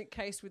 1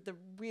 suitcase with the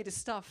weirdest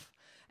stuff.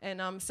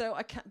 And so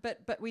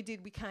but we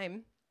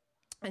came.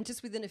 And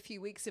just within a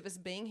few weeks of us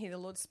being here, the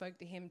Lord spoke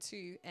to him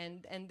too,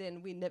 and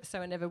then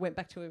I never went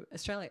back to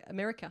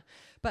America.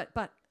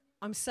 But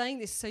I'm saying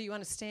this so you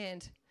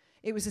understand,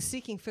 it was a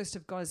seeking first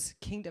of God's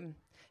kingdom,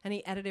 and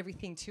he added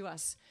everything to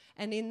us.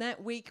 And in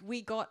that week,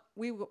 we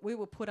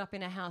were put up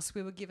in a house,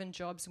 we were given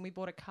jobs, and we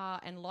bought a car,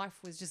 and life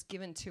was just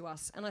given to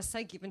us. And I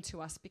say given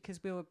to us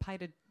because we were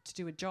paid to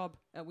do a job.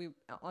 We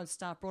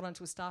brought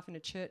onto a staff in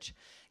a church,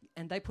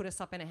 and they put us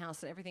up in a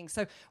house and everything.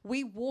 So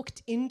we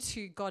walked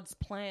into God's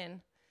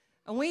plan.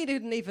 And we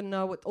didn't even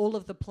know what all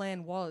of the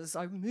plan was.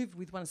 I moved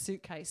with 1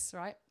 suitcase,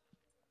 right?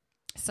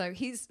 So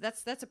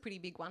that's a pretty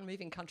big one,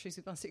 moving countries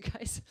with 1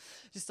 suitcase,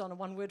 just on a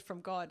 1 word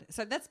from God.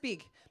 So that's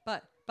big,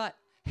 but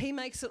he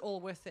makes it all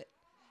worth it.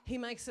 He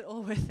makes it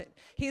all worth it.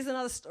 Here's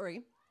another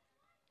story,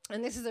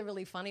 and this is a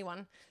really funny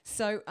one.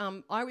 So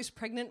I was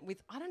pregnant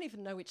with, I don't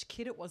even know which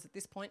kid it was at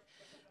this point,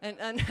 and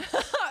I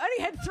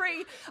only had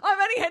 3. I've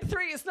only had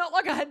 3. It's not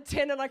like I had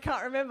 10 and I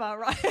can't remember,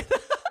 right?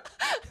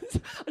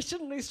 I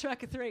shouldn't lose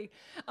track of 3.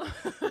 So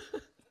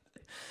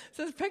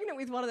I was pregnant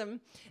with one of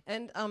them,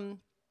 and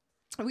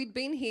we'd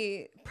been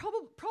here,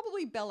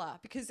 probably Bella,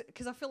 because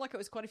I feel like it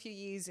was quite a few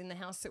years in the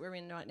house that we're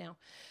in right now.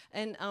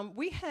 And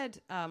we had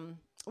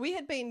we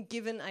had been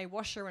given a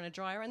washer and a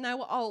dryer, and they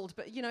were old,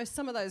 but you know,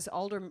 some of those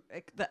older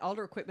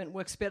equipment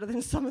works better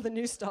than some of the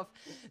new stuff.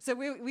 So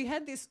we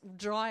had this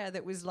dryer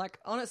that was like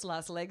on its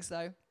last legs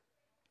though,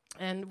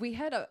 and we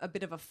had a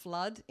bit of a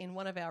flood in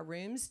one of our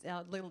rooms,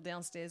 our little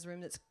downstairs room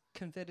that's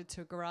converted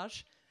to a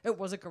garage. It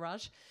was a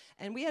garage,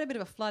 and we had a bit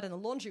of a flood, and the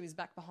laundry was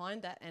back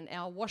behind that, and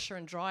our washer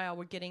and dryer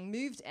were getting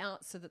moved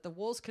out so that the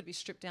walls could be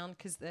stripped down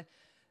because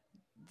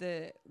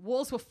the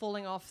walls were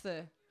falling off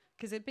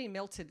because they'd been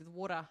melted. The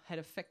water had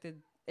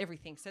affected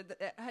everything, so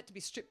it had to be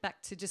stripped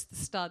back to just the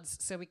studs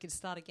so we could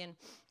start again.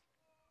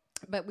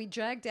 But we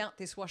dragged out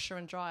this washer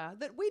and dryer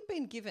that we'd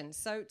been given,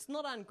 so it's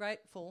not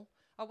ungrateful.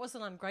 I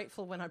wasn't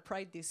ungrateful when I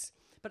prayed this,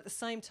 but at the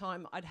same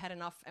time I'd had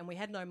enough, and we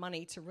had no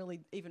money to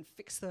really even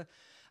fix a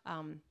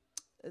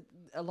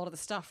lot of the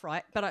stuff,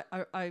 right? But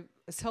I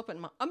was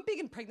helping. I'm big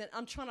and pregnant.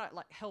 I'm trying to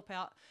like help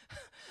out,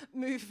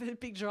 move a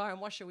big dryer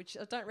and washer, which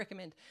I don't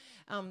recommend.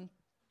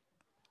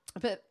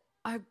 But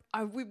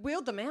we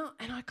wheeled them out,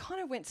 and I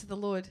kind of went to the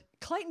Lord.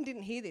 Clayton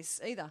didn't hear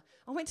this either.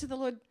 I went to the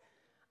Lord.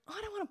 I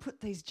don't want to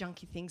put these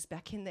junky things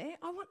back in there.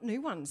 I want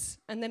new ones.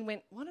 And then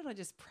went, why don't I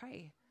just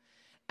pray?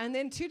 And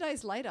then 2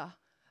 days later,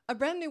 a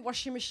brand new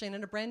washing machine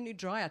and a brand new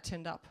dryer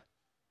turned up.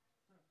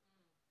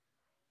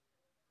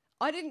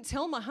 I didn't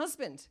tell my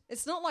husband.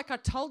 It's not like I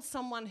told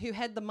someone who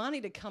had the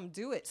money to come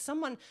do it.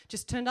 Someone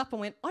just turned up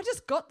and went, I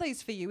just got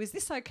these for you. Is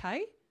this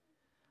okay?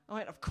 I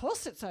went, of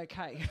course it's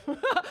okay.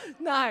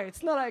 No,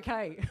 it's not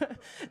okay.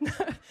 No.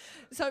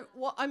 So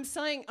what I'm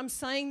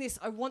saying this,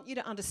 I want you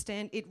to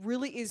understand it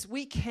really is,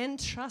 we can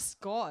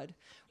trust God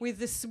with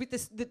the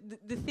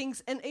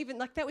things. And even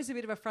like that was a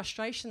bit of a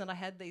frustration that I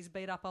had these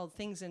beat up old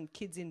things and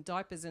kids in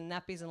diapers and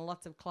nappies and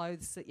lots of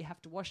clothes that you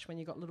have to wash when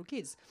you've got little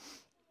kids.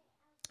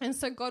 And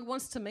so God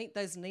wants to meet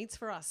those needs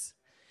for us.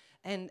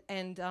 And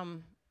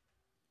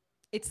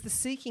it's the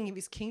seeking of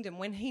his kingdom.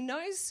 When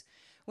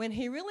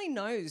he really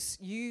knows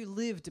you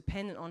live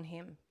dependent on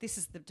him, this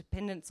is the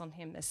dependence on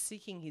him, the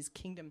seeking his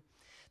kingdom,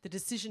 the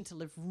decision to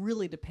live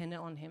really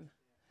dependent on him.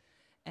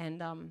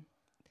 And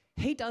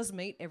he does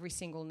meet every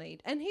single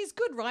need. And he's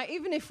good, right?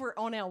 Even if we're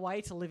on our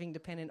way to living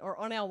dependent or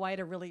on our way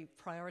to really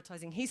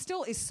prioritizing, he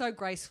still is so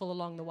graceful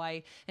along the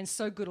way and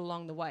so good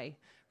along the way,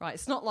 right?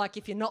 It's not like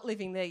if you're not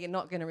living there, you're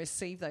not going to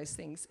receive those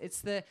things.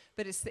 It's the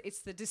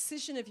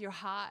decision of your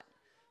heart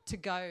to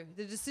go,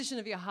 the decision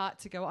of your heart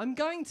to go, I'm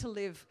going to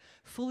live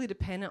fully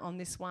dependent on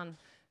this one,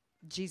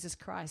 Jesus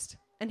Christ.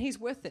 And he's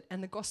worth it,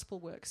 and the gospel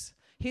works.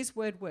 His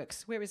word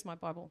works. Where is my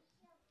Bible?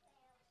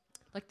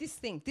 Like this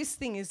thing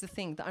is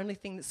the only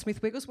thing that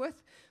Smith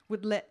Wigglesworth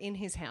would let in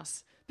his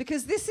house.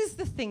 Because this is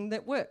the thing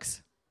that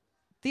works.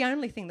 The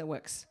only thing that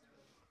works.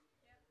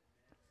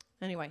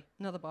 Anyway,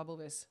 another Bible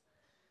verse.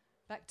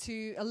 Back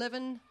to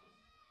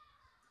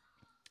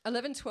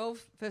 12,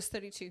 verse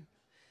 32.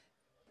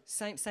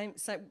 Same,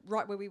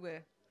 right where we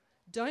were.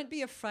 Don't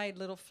be afraid,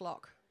 little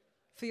flock,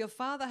 for your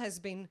Father has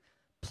been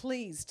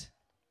pleased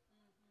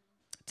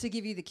to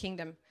give you the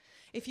kingdom.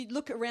 If you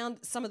look around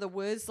some of the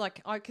words,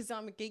 like because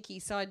I'm a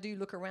geeky, so I do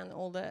look around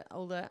all the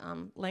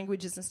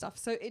languages and stuff.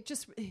 So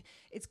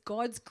it's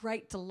God's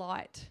great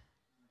delight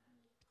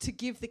to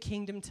give the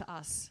kingdom to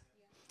us.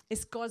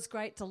 It's God's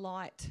great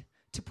delight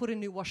to put a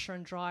new washer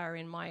and dryer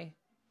in my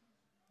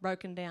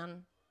broken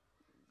down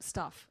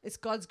stuff. It's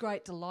God's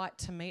great delight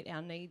to meet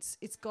our needs.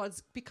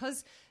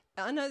 Because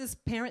I know there's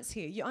parents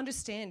here, you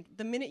understand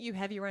the minute you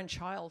have your own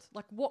child,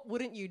 like what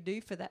wouldn't you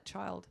do for that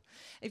child?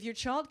 If your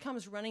child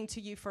comes running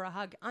to you for a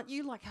hug, aren't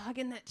you like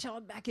hugging that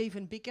child back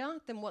even bigger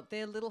than what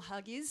their little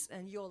hug is?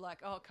 And you're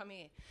like, oh, come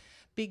here,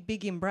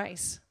 big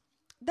embrace.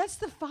 That's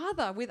the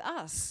Father with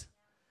us,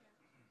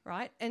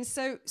 right? And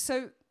so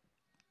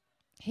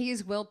he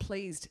is well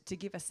pleased to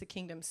give us the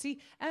kingdom.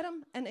 See,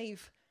 Adam and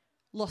Eve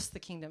lost the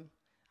kingdom.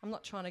 I'm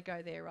not trying to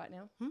go there right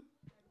now.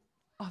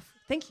 Oh,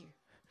 thank you.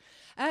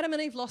 Adam and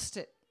Eve lost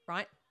it,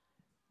 right?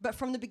 But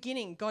from the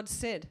beginning, God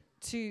said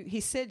to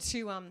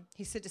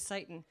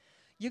Satan,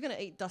 "You're going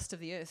to eat dust of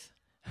the earth."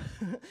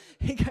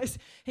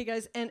 He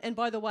goes, and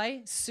by the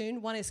way,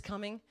 soon one is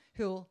coming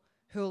who'll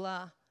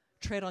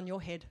tread on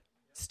your head,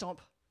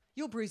 stomp.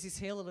 You'll bruise his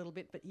heel a little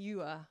bit, but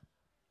you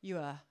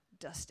are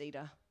dust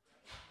eater.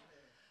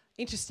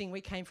 Interesting.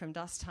 We came from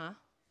dust, huh?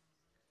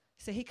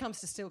 So he comes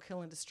to steal,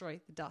 kill, and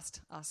destroy the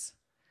dust, us.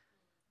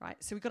 Right,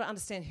 so we've got to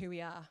understand who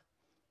we are.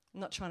 I'm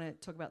not trying to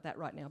talk about that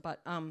right now, but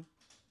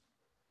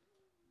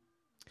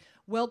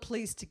well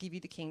pleased to give you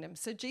the kingdom.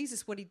 So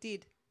Jesus, what he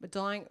did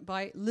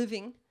by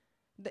living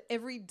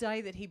every day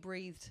that he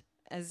breathed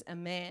as a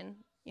man,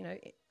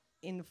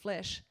 in the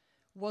flesh,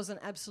 was an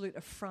absolute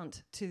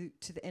affront to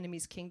the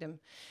enemy's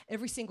kingdom.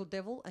 Every single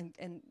devil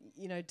and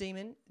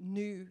demon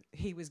knew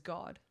he was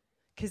God,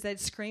 because they'd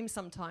scream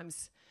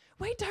sometimes,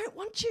 "We don't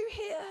want you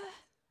here.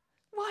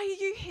 Why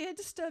are you here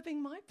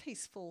disturbing my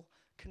peaceful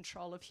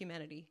control of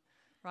humanity?"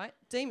 Right?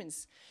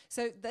 Demons.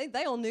 So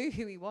they all knew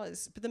who he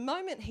was. But the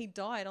moment he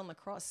died on the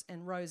cross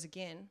and rose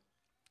again,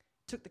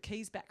 took the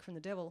keys back from the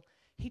devil,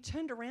 he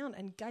turned around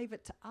and gave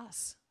it to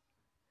us.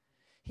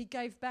 He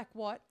gave back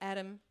what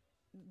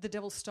the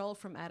devil stole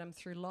from Adam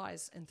through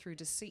lies and through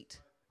deceit.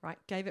 right?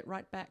 Gave it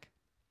right back.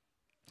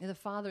 And the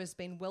Father has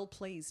been well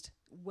pleased.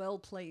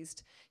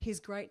 His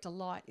great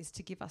delight is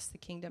to give us the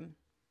kingdom.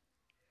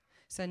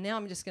 So now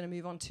I'm just going to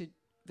move on to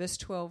verse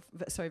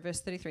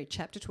 33,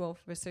 chapter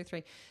 12, verse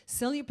 33.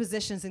 Sell your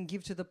possessions and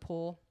give to the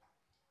poor.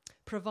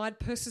 Provide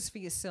purses for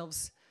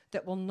yourselves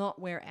that will not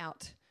wear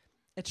out,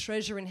 a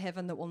treasure in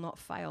heaven that will not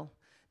fail.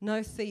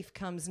 No thief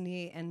comes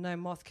near and no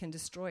moth can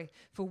destroy.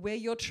 For where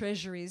your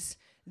treasure is,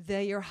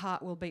 there your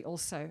heart will be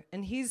also.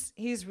 And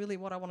here's really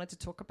what I wanted to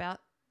talk about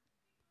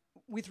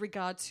with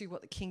regard to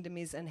what the kingdom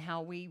is and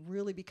how we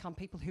really become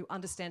people who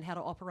understand how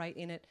to operate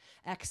in it,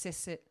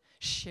 access it,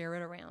 share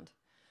it around.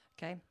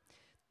 Okay?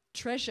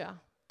 Treasure,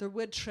 the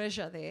word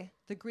treasure there,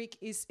 the Greek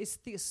is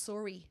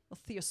theosori or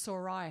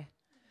theosorai,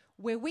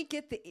 where we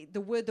get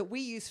the word that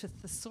we use for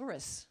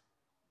thesaurus,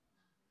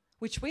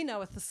 which we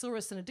know a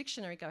thesaurus and a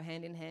dictionary go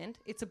hand in hand.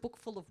 It's a book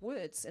full of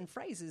words and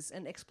phrases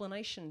and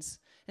explanations,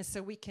 and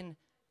so we can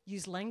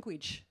use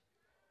language.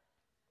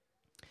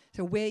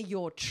 So where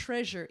your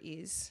treasure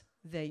is,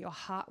 there your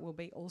heart will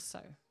be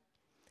also.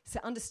 So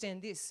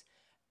understand this.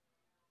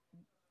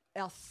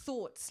 Our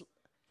thoughts,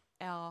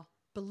 our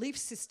belief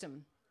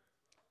system,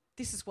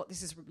 this is what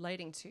this is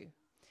relating to.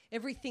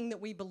 Everything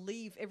that we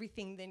believe,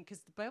 everything then, because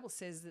the Bible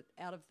says that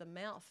out of the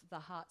mouth, the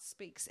heart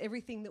speaks.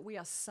 Everything that we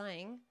are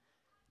saying,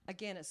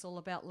 again, it's all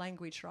about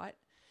language, right?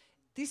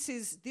 This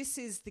is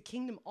the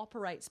kingdom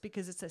operates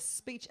because it's a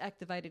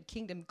speech-activated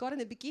kingdom. God in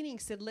the beginning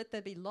said, let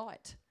there be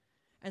light.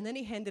 And then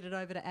he handed it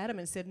over to Adam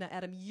and said, now,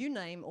 Adam, you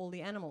name all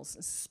the animals.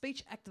 It's a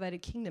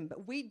speech-activated kingdom,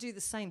 but we do the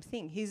same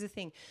thing. Here's the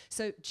thing.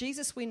 So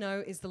Jesus, we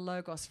know, is the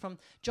Logos. From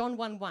John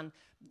 1:1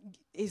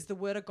 is the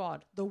word of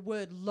God. The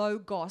word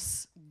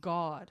Logos,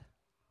 God.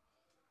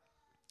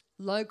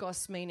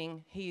 Logos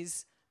meaning he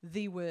is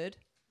the word,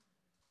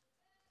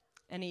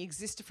 and he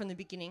existed from the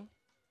beginning.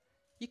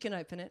 You can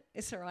open it.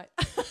 It's all right.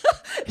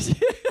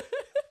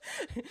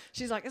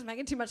 She's like, it's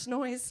making too much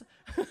noise.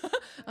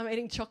 I'm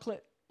eating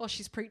chocolate while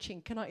she's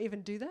preaching. Can I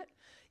even do that?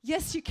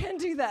 Yes, you can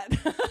do that.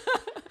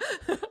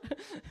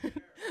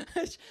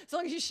 As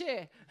long as you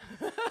share.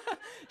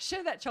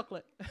 Share that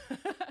chocolate.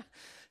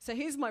 So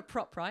here's my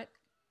prop, right?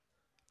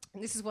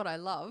 And this is what I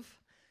love.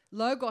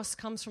 Logos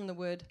comes from the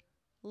word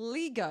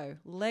Lego.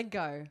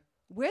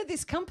 Where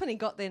this company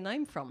got their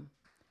name from?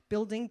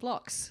 Building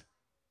blocks.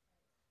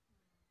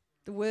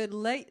 The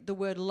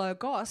word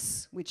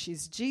logos, which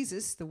is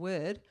Jesus, the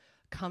word,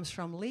 comes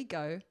from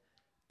Lego,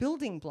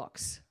 building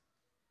blocks.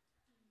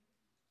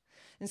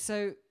 And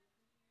so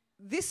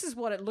this is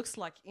what it looks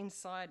like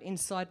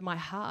inside my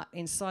heart,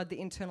 inside the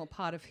internal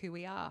part of who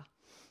we are.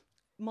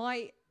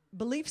 My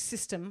belief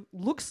system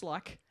looks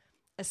like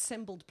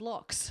assembled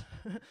blocks.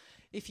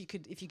 If you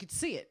could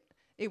see it,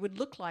 it would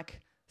look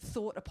like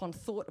thought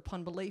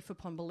upon belief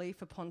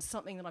upon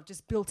something that I've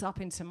just built up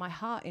into my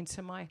heart,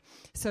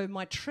 so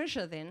my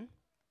treasure then,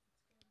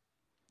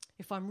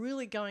 if I'm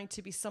really going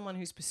to be someone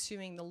who's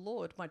pursuing the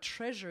Lord, my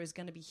treasure is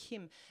going to be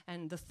him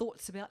and the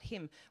thoughts about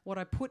him, what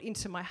I put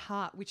into my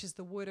heart, which is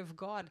the word of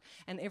God,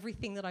 and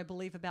everything that I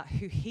believe about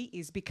who he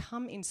is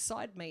become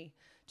inside me,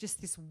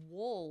 just this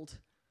wall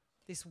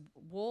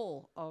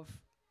of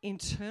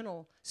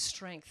internal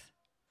strength,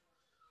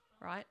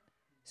 right?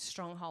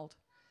 Stronghold.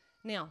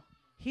 Now,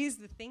 here's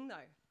the thing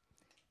though.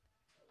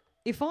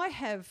 If I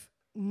have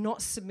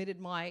not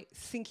submitted my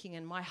thinking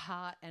and my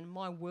heart and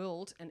my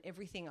world and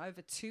everything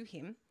over to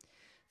him,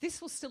 this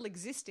will still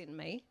exist in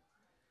me,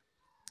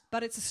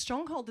 but it's a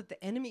stronghold that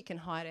the enemy can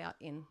hide out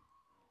in.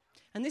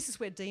 And this is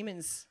where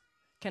demons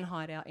can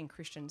hide out in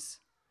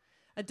Christians.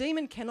 A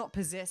demon cannot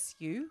possess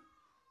you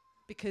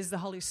because the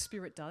Holy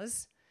Spirit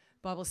does.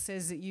 The Bible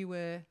says that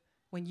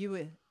when you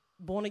were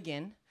born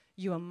again,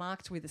 you are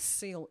marked with a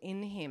seal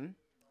in him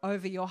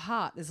over your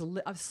heart.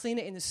 I've seen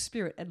it in the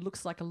spirit. It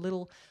looks like a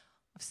little,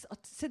 I've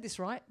said this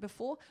right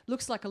before,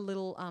 looks like a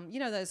little,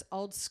 those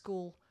old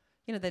school,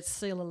 they'd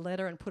seal a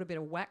letter and put a bit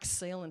of wax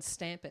seal and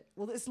stamp it.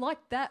 Well, it's like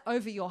that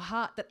over your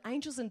heart that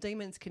angels and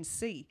demons can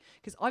see,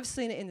 because I've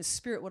seen it in the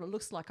spirit, what it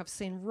looks like. I've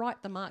seen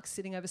the mark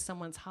sitting over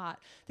someone's heart.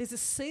 There's a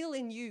seal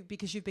in you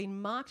because you've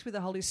been marked with the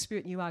Holy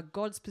Spirit and you are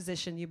God's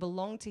possession. You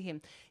belong to him.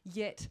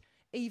 Yet,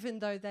 even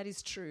though that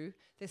is true,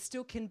 there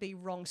still can be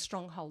wrong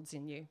strongholds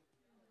in you.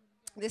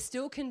 There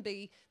still can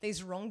be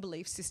these wrong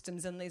belief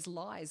systems and these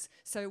lies.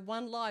 So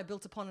one lie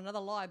built upon another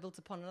lie, built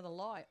upon another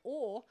lie,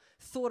 or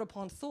thought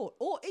upon thought,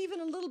 or even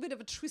a little bit of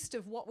a twist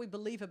of what we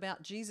believe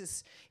about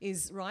Jesus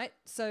is, right?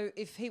 So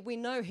if we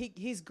know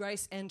his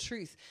grace and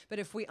truth, but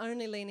if we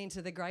only lean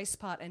into the grace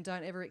part and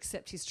don't ever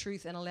accept his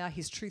truth and allow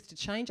his truth to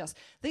change us,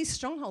 these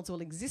strongholds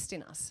will exist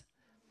in us,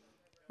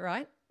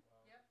 right?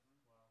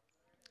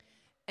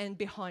 And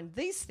behind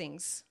these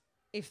things,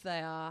 if they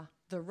are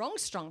the wrong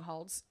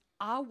strongholds,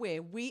 are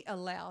where we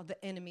allow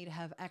the enemy to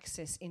have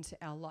access into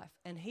our life,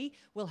 and he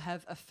will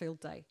have a field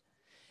day.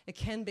 It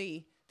can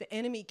be the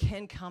enemy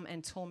can come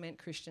and torment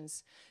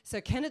Christians.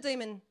 So can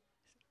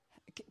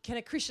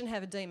a Christian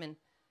have a demon?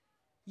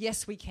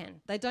 Yes, we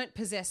can. They don't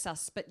possess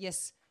us, but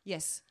yes,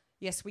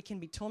 we can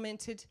be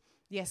tormented.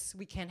 Yes,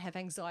 we can have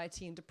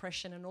anxiety and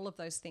depression and all of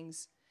those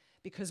things.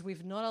 because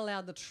we've not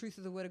allowed the truth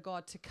of the Word of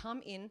God to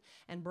come in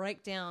and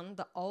break down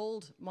the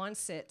old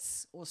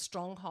mindsets or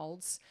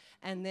strongholds,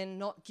 and then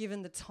not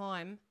given the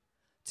time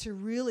to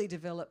really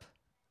develop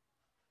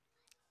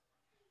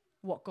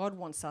what God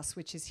wants us,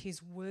 which is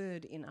His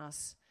Word in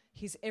us.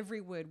 His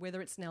every word,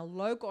 whether it's now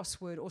Logos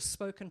word or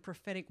spoken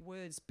prophetic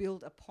words,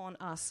 build upon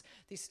us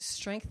this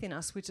strength in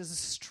us, which is a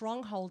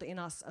stronghold in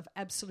us of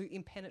absolute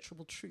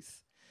impenetrable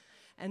truth.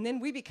 And then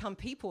we become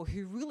people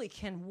who really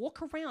can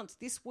walk around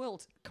this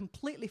world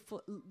completely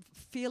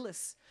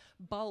fearless,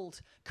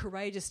 bold,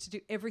 courageous to do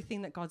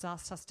everything that God's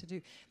asked us to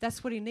do.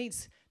 That's what He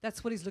needs.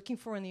 That's what He's looking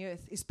for in the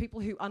earth, is people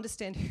who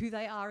understand who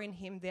they are in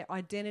Him, their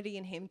identity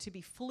in Him, to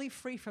be fully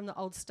free from the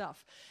old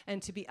stuff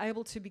and to be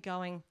able to be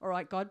going, all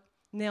right, God,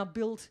 now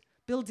build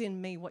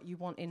in me what you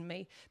want in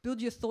me.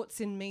 Build your thoughts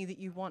in me that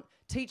you want.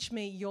 Teach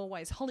me your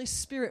ways. Holy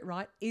Spirit,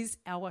 right, is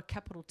our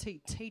capital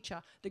T,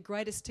 teacher, the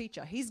greatest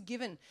teacher. He's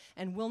given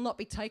and will not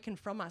be taken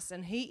from us.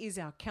 And He is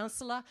our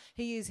counselor.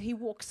 He's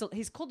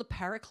called the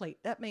Paraclete.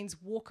 That means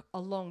walk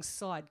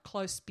alongside,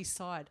 close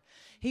beside.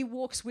 He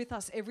walks with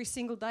us every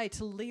single day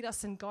to lead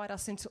us and guide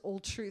us into all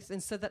truth,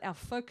 and so that our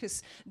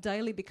focus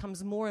daily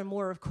becomes more and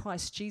more of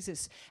Christ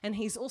Jesus. And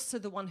He's also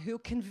the one who'll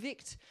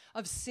convict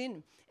of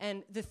sin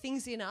and the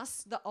things in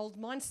us, the old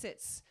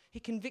mindsets.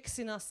 He convicts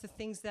in us the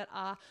things that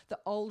are the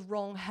old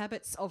wrong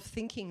habits of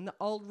thinking, the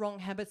old wrong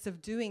habits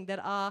of doing that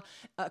are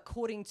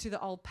according to the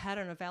old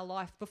pattern of our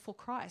life before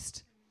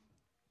Christ.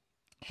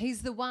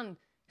 He's the one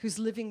who's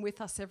living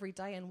with us every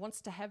day and wants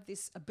to have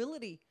this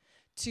ability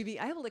to be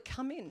able to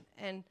come in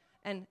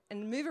and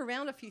move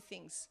around a few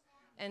things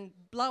and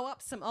blow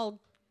up some old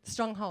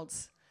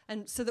strongholds,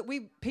 and so that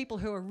we people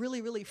who are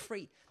really, really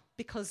free,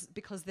 because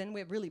then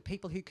we're really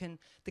people who can,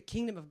 the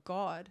kingdom of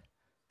God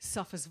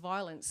suffers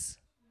violence,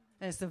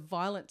 and it's the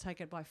violent take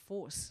it by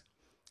force.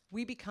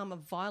 We become a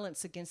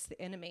violence against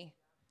the enemy,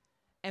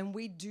 and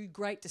we do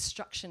great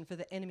destruction for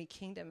the enemy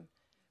kingdom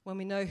when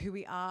we know who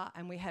we are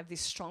and we have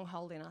this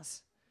stronghold in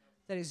us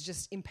that is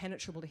just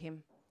impenetrable to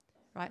him,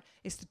 right?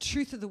 It's the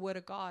truth of the Word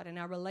of God and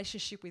our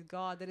relationship with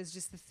God that is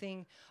just the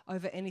thing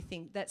over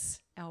anything. That's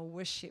our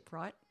worship,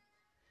 right?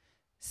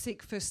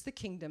 Seek first the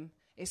kingdom.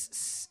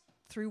 It's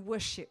through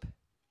worship.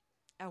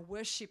 Our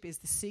worship is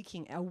the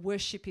seeking. Our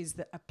worship is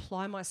the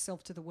apply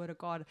myself to the Word of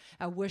God.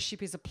 Our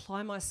worship is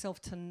apply myself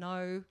to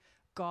know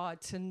God,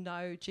 to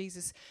know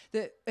Jesus.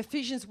 The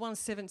Ephesians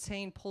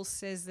 1:17, Paul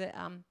says that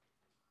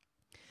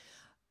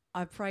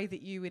I pray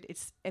that you would,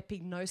 it's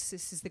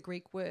epignosis is the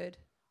Greek word,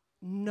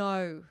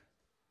 know,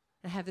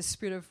 and have the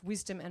spirit of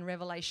wisdom and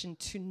revelation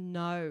to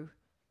know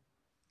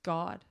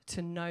God,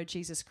 to know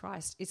Jesus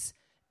Christ. It's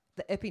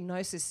the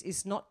epignosis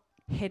is not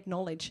head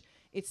knowledge,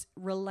 it's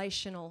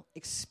relational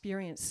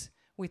experience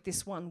with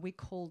this one we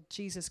call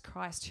Jesus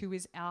Christ, who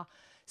is our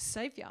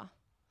Saviour,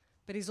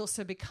 but He's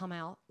also become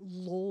our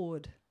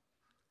Lord.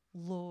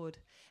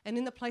 And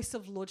in the place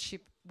of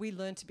lordship, we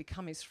learn to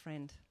become His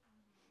friend,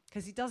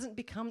 because He doesn't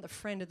become the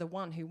friend of the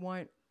one who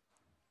won't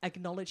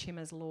acknowledge Him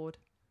as Lord.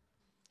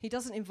 He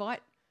doesn't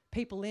invite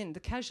people in. The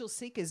casual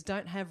seekers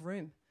don't have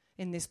room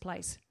in this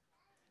place.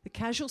 The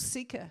casual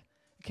seeker,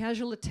 the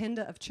casual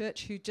attender of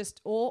church who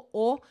just,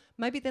 or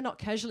maybe they're not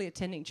casually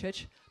attending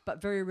church,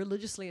 but very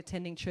religiously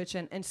attending church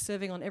and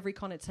serving on every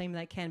kind of team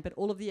they can, but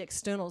all of the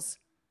externals,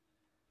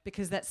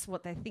 because that's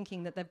what they're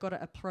thinking that they've got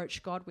to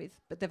approach God with.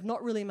 But they've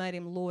not really made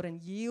Him Lord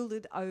and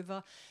yielded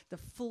over the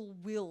full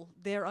will,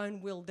 their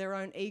own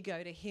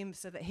ego to Him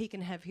so that He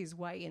can have His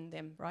way in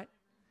them, right?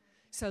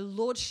 So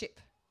lordship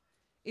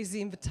is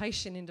the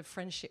invitation into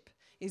friendship,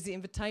 is the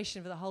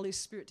invitation for the Holy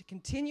Spirit to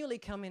continually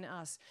come in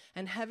us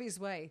and have His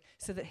way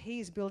so that He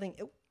is building...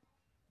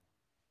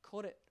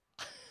 caught it.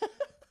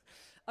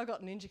 I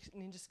got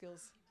ninja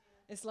skills.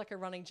 It's like a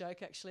running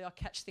joke, actually. I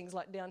catch things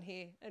like down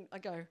here and I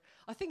go,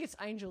 I think it's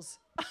angels.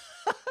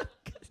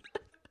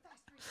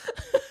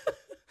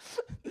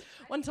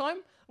 One time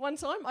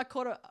I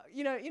caught a,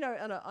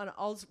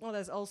 on one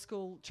of those old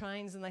school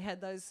trains, and they had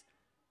those.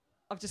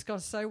 I've just gone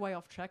so way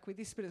off track with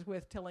this, but it's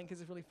worth telling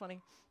because it's really funny.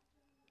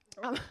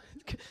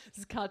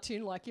 It's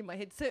cartoon-like in my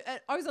head. So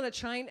I was on a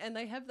train, and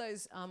they have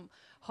those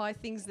high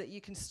things that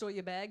you can store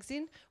your bags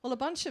in. Well, a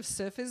bunch of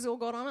surfers all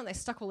got on, and they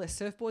stuck all their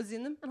surfboards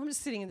in them, and I'm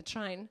just sitting in the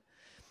train.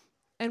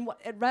 And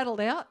it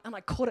rattled out, and I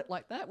caught it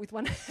like that with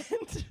one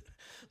hand.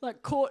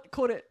 Like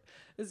caught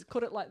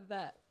it like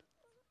that.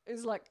 It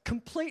was like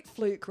complete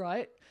fluke,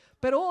 right?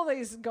 But all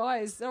these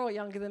guys, they're all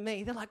younger than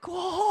me. They're like,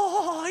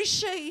 "Oh, is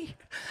she?"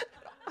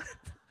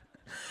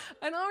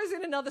 And I was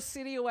in another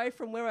city away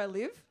from where I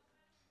live,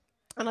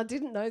 and I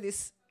didn't know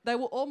this. They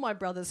were all my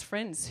brother's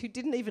friends who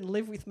didn't even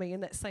live with me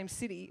in that same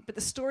city. But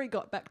the story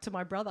got back to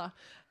my brother,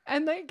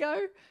 and they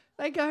go,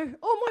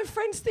 "Oh, my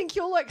friends think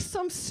you're like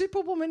some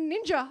superwoman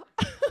ninja."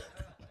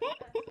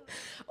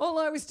 All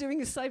I was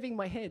doing is saving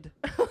my head.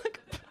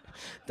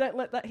 Don't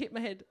let that hit my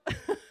head.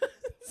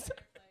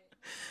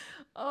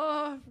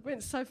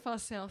 Went so far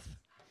south.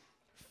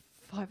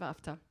 5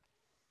 after.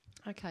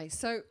 Okay,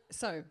 so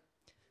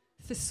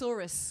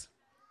thesaurus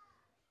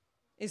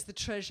is the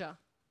treasure.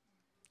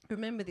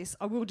 Remember this.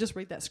 I will just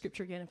read that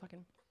scripture again if I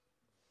can.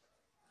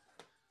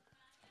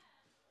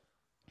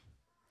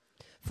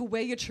 For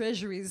where your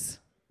treasure is,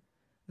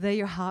 there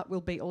your heart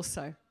will be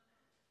also.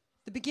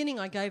 The beginning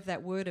I gave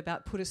that word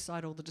about put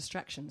aside all the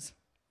distractions.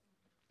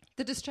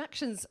 The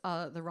distractions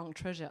are the wrong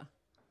treasure.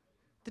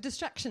 The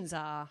distractions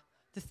are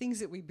the things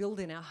that we build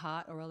in our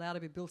heart or allow to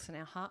be built in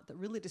our heart that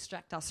really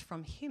distract us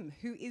from Him,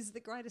 who is the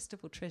greatest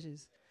of all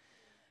treasures,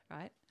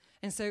 right?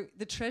 And so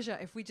the treasure,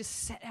 if we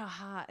just set our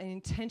heart and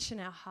intention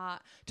our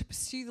heart to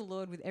pursue the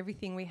Lord with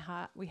everything we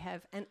have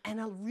and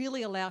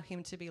really allow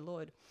Him to be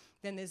Lord,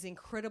 then there's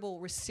incredible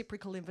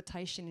reciprocal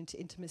invitation into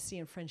intimacy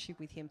and friendship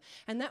with Him.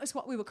 And that was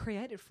what we were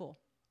created for.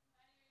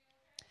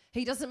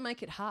 He doesn't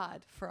make it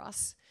hard for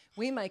us.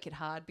 We make it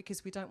hard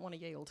because we don't want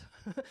to yield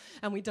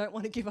and we don't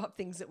want to give up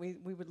things that we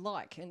would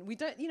like. And we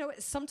don't,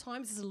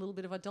 sometimes there's a little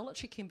bit of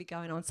idolatry can be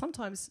going on.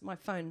 Sometimes my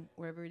phone,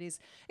 wherever it is,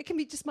 it can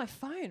be just my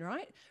phone,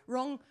 right?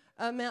 Wrong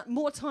amount,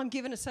 more time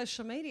given to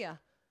social media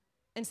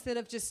instead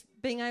of just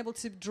being able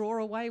to draw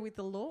away with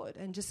the Lord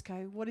and just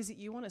go, what is it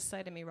you want to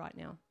say to me right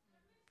now?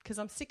 Because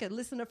I'm sick of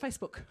listening to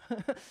Facebook,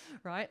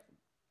 right?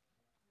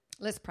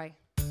 Let's pray.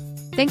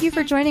 Thank you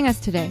for joining us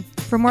today.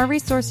 For more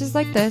resources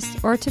like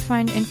this or to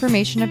find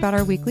information about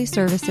our weekly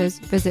services,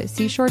 visit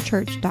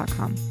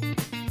seashorechurch.com.